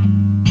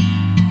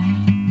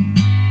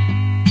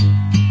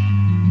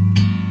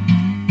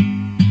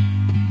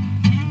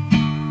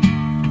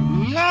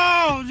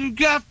 Lord, you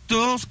got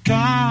those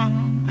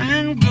come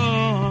and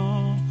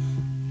go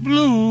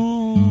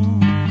blues.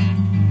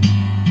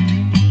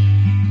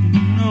 You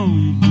know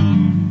you do.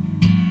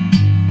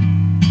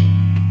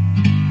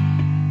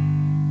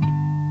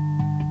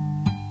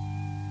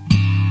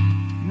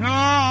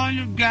 Oh,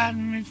 you got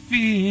me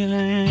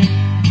feeling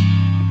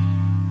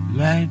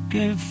like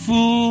a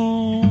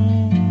fool.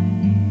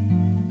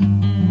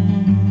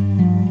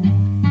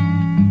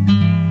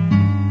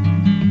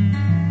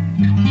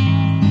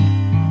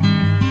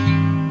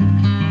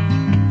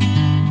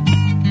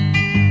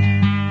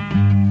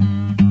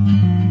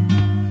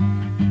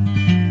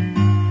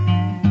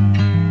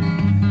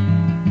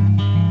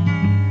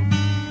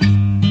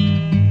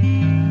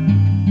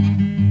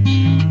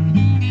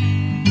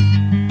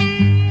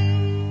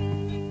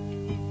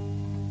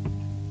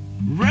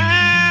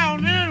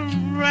 Round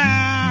and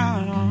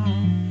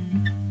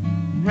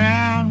round,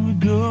 round we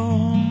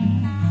go.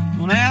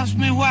 Don't ask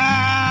me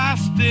why I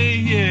stay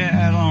here,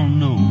 I don't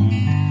know.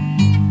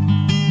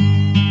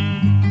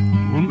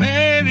 Well,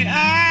 maybe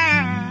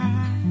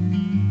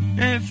I'm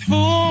a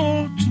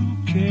fool to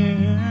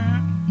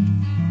care,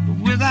 but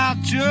without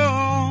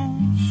your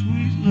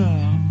sweet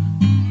love,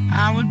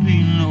 I would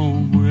be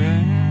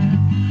nowhere.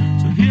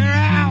 So here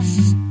I'll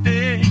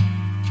stay,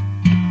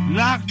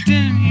 locked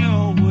in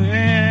your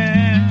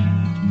way,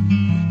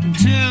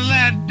 until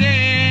that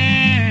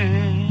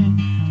day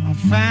I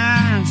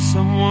find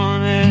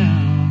someone else.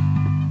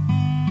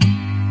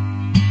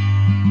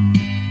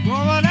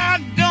 Oh, but I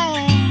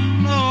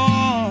don't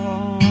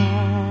know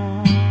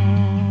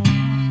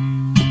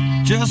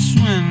just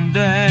when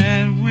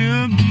that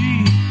will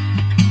be.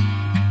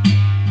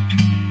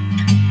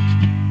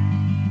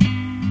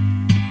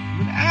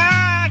 But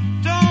I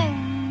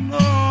don't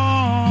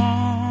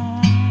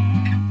know,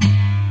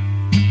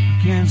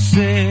 can't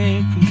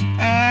say 'cause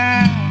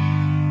I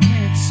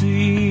can't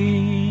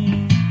see.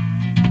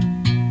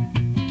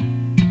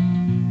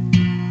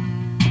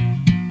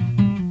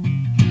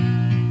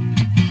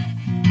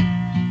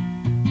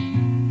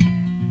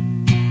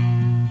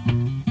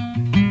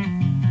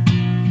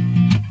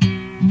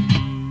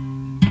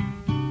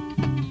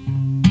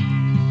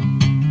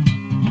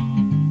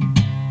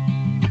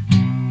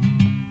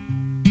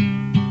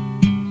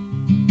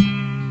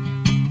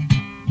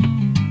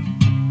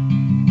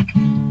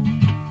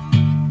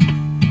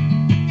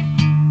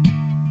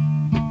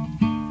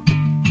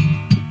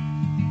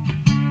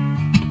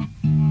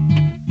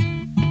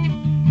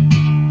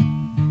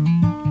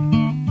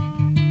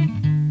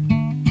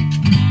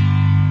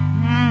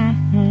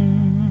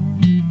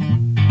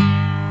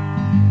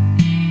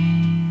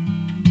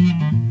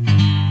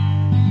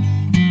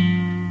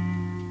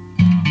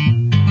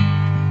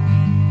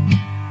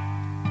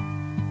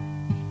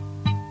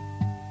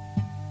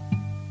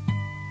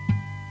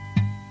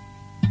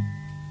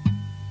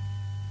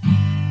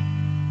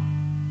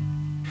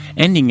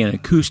 Ending an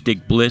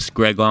acoustic bliss,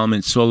 Greg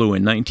Allman solo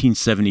in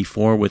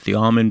 1974 with the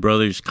Allman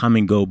Brothers' Come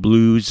and Go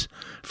Blues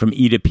from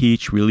Eat a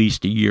Peach,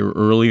 released a year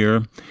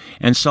earlier,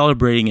 and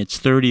celebrating its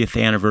 30th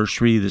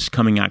anniversary this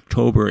coming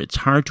October. It's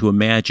hard to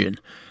imagine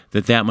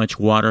that much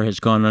water has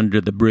gone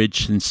under the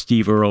bridge since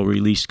Steve Earle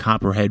released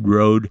Copperhead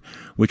Road,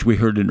 which we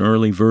heard an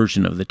early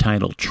version of the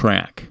title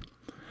track.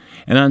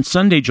 And on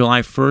Sunday,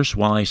 July 1st,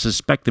 while I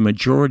suspect the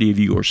majority of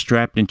you are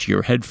strapped into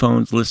your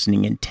headphones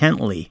listening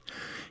intently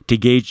to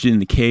Gauged in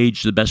the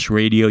Cage, the best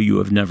radio you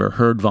have never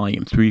heard,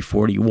 volume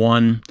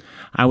 341,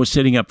 I was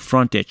sitting up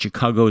front at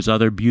Chicago's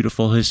other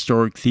beautiful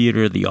historic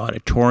theater, the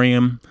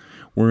Auditorium,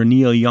 where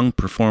Neil Young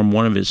performed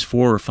one of his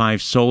 4 or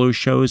 5 solo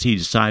shows he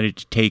decided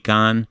to take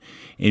on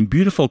in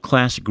beautiful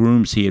classic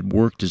rooms he had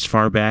worked as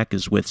far back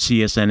as with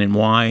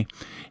CSNNY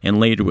and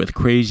later with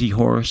Crazy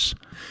Horse,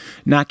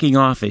 knocking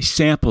off a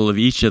sample of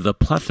each of the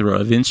plethora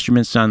of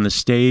instruments on the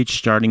stage,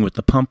 starting with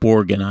the pump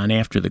organ on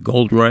After the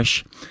Gold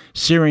Rush,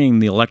 searing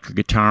the electric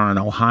guitar on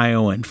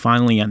Ohio, and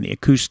finally on the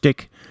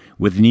acoustic,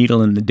 with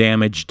Needle and the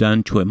Damage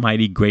done to a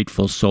mighty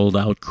grateful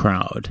sold-out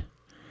crowd.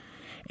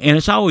 And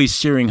it's always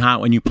searing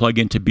hot when you plug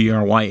into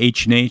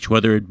BRY-H&H,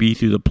 whether it be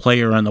through the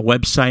player on the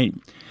website,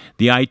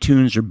 the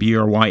iTunes or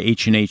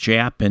BRY-H&H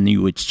app, and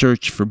you would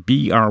search for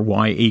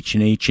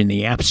BRY-H&H in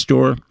the App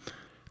Store.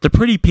 The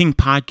Pretty Pink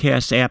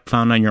Podcast app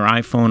found on your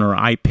iPhone or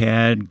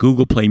iPad,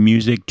 Google Play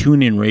Music,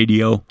 TuneIn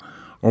Radio,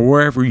 or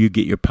wherever you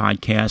get your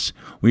podcasts.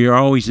 We are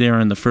always there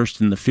on the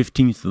 1st and the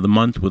 15th of the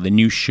month with a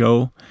new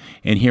show.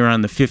 And here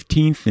on the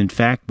 15th, in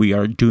fact, we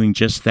are doing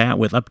just that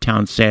with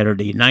Uptown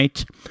Saturday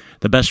Night,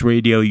 the best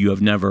radio you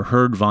have never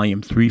heard,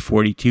 volume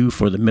 342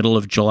 for the middle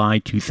of July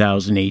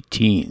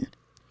 2018.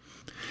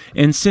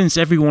 And since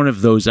every one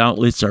of those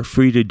outlets are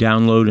free to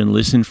download and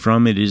listen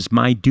from, it is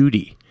my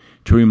duty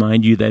to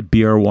remind you that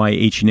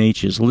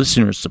BRYH&H is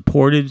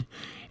listener-supported,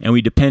 and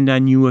we depend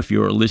on you if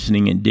you are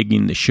listening and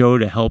digging the show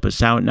to help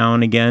us out now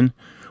and again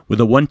with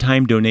a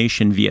one-time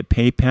donation via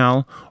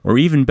PayPal, or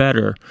even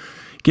better,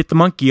 get the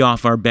monkey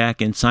off our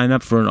back and sign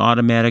up for an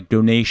automatic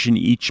donation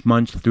each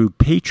month through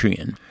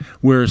Patreon,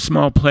 where a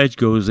small pledge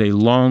goes a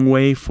long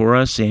way for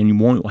us, and you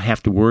won't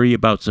have to worry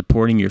about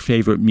supporting your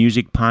favorite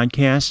music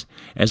podcasts,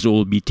 as it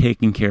will be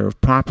taken care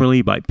of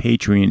properly by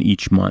Patreon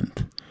each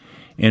month.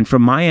 And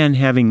from my end,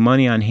 having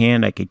money on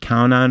hand I could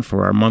count on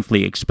for our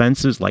monthly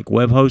expenses like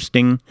web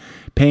hosting,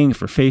 paying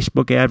for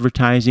Facebook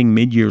advertising,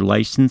 mid-year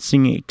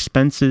licensing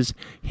expenses,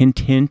 hint,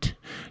 hint,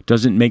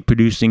 doesn't make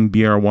producing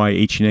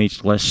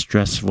BRYH&H less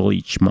stressful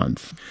each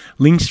month.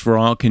 Links for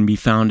all can be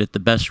found at the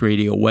Best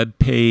Radio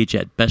webpage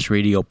at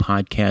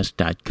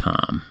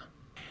bestradiopodcast.com.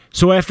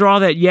 So after all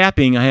that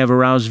yapping, I have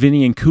aroused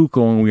Vinny and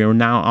Kuko, and we are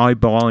now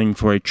eyeballing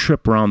for a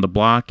trip around the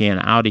block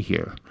and out of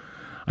here.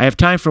 I have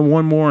time for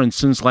one more, and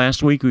since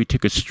last week we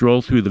took a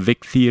stroll through the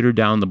Vic Theater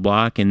down the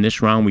block, and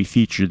this round we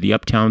featured the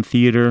Uptown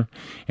Theater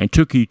and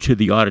took you to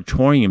the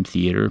Auditorium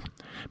Theater,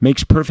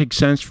 makes perfect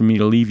sense for me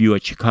to leave you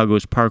at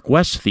Chicago's Park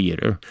West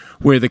Theater,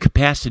 where the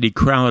capacity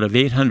crowd of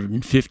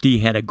 850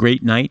 had a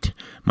great night,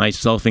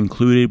 myself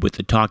included, with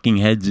the Talking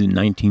Heads in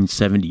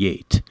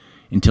 1978.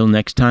 Until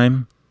next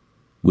time,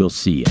 we'll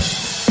see ya.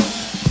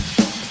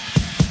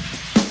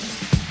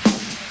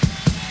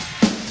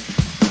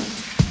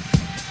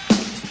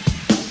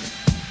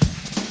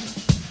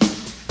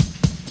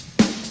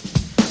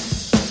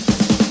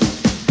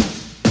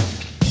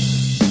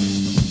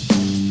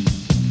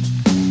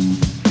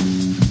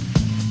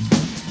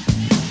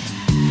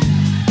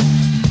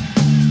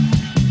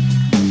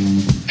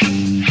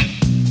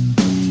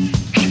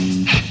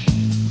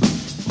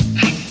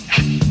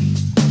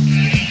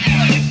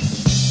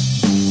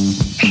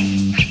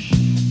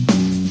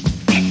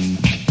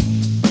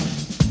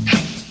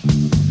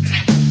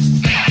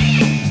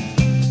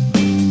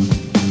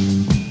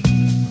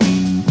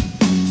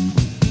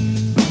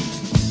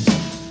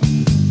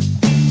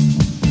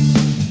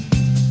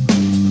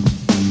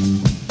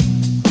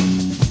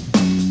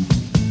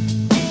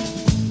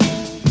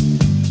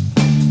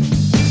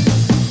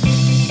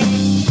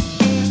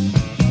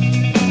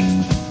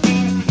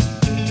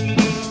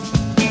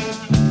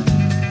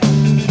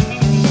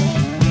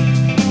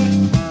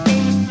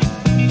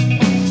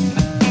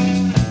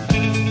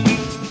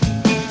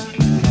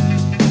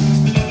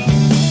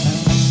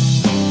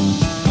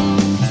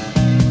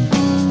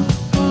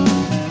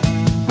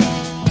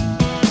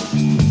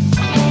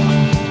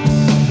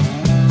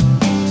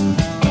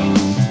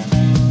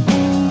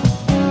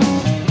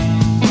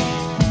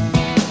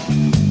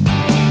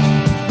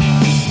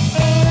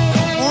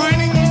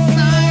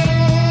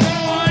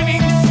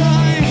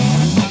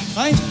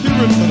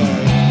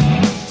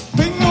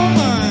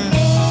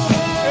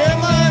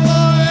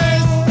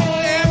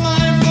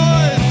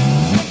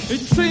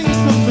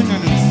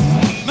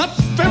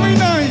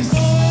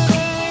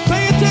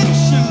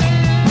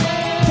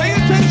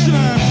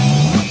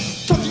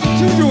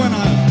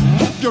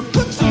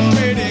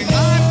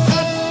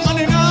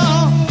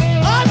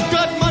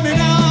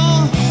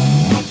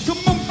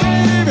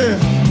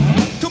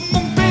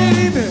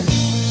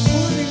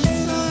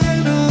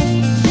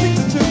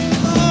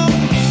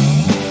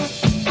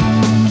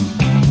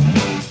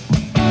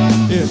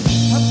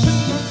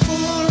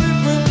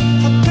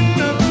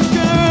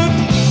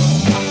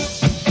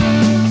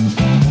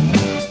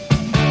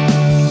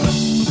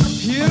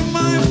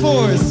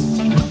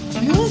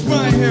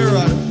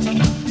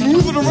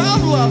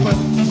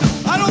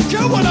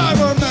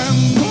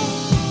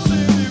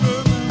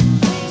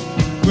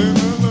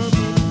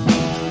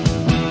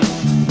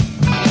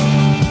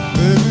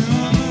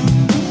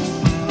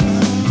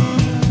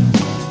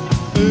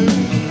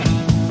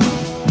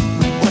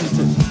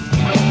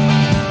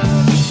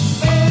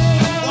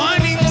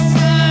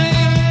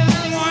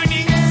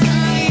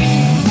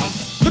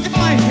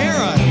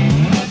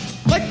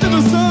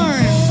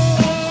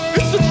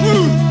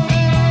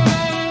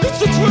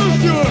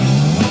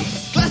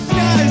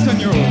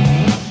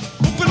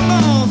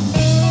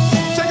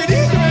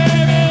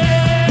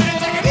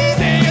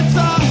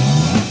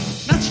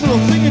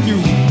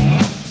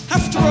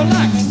 Have to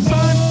relax.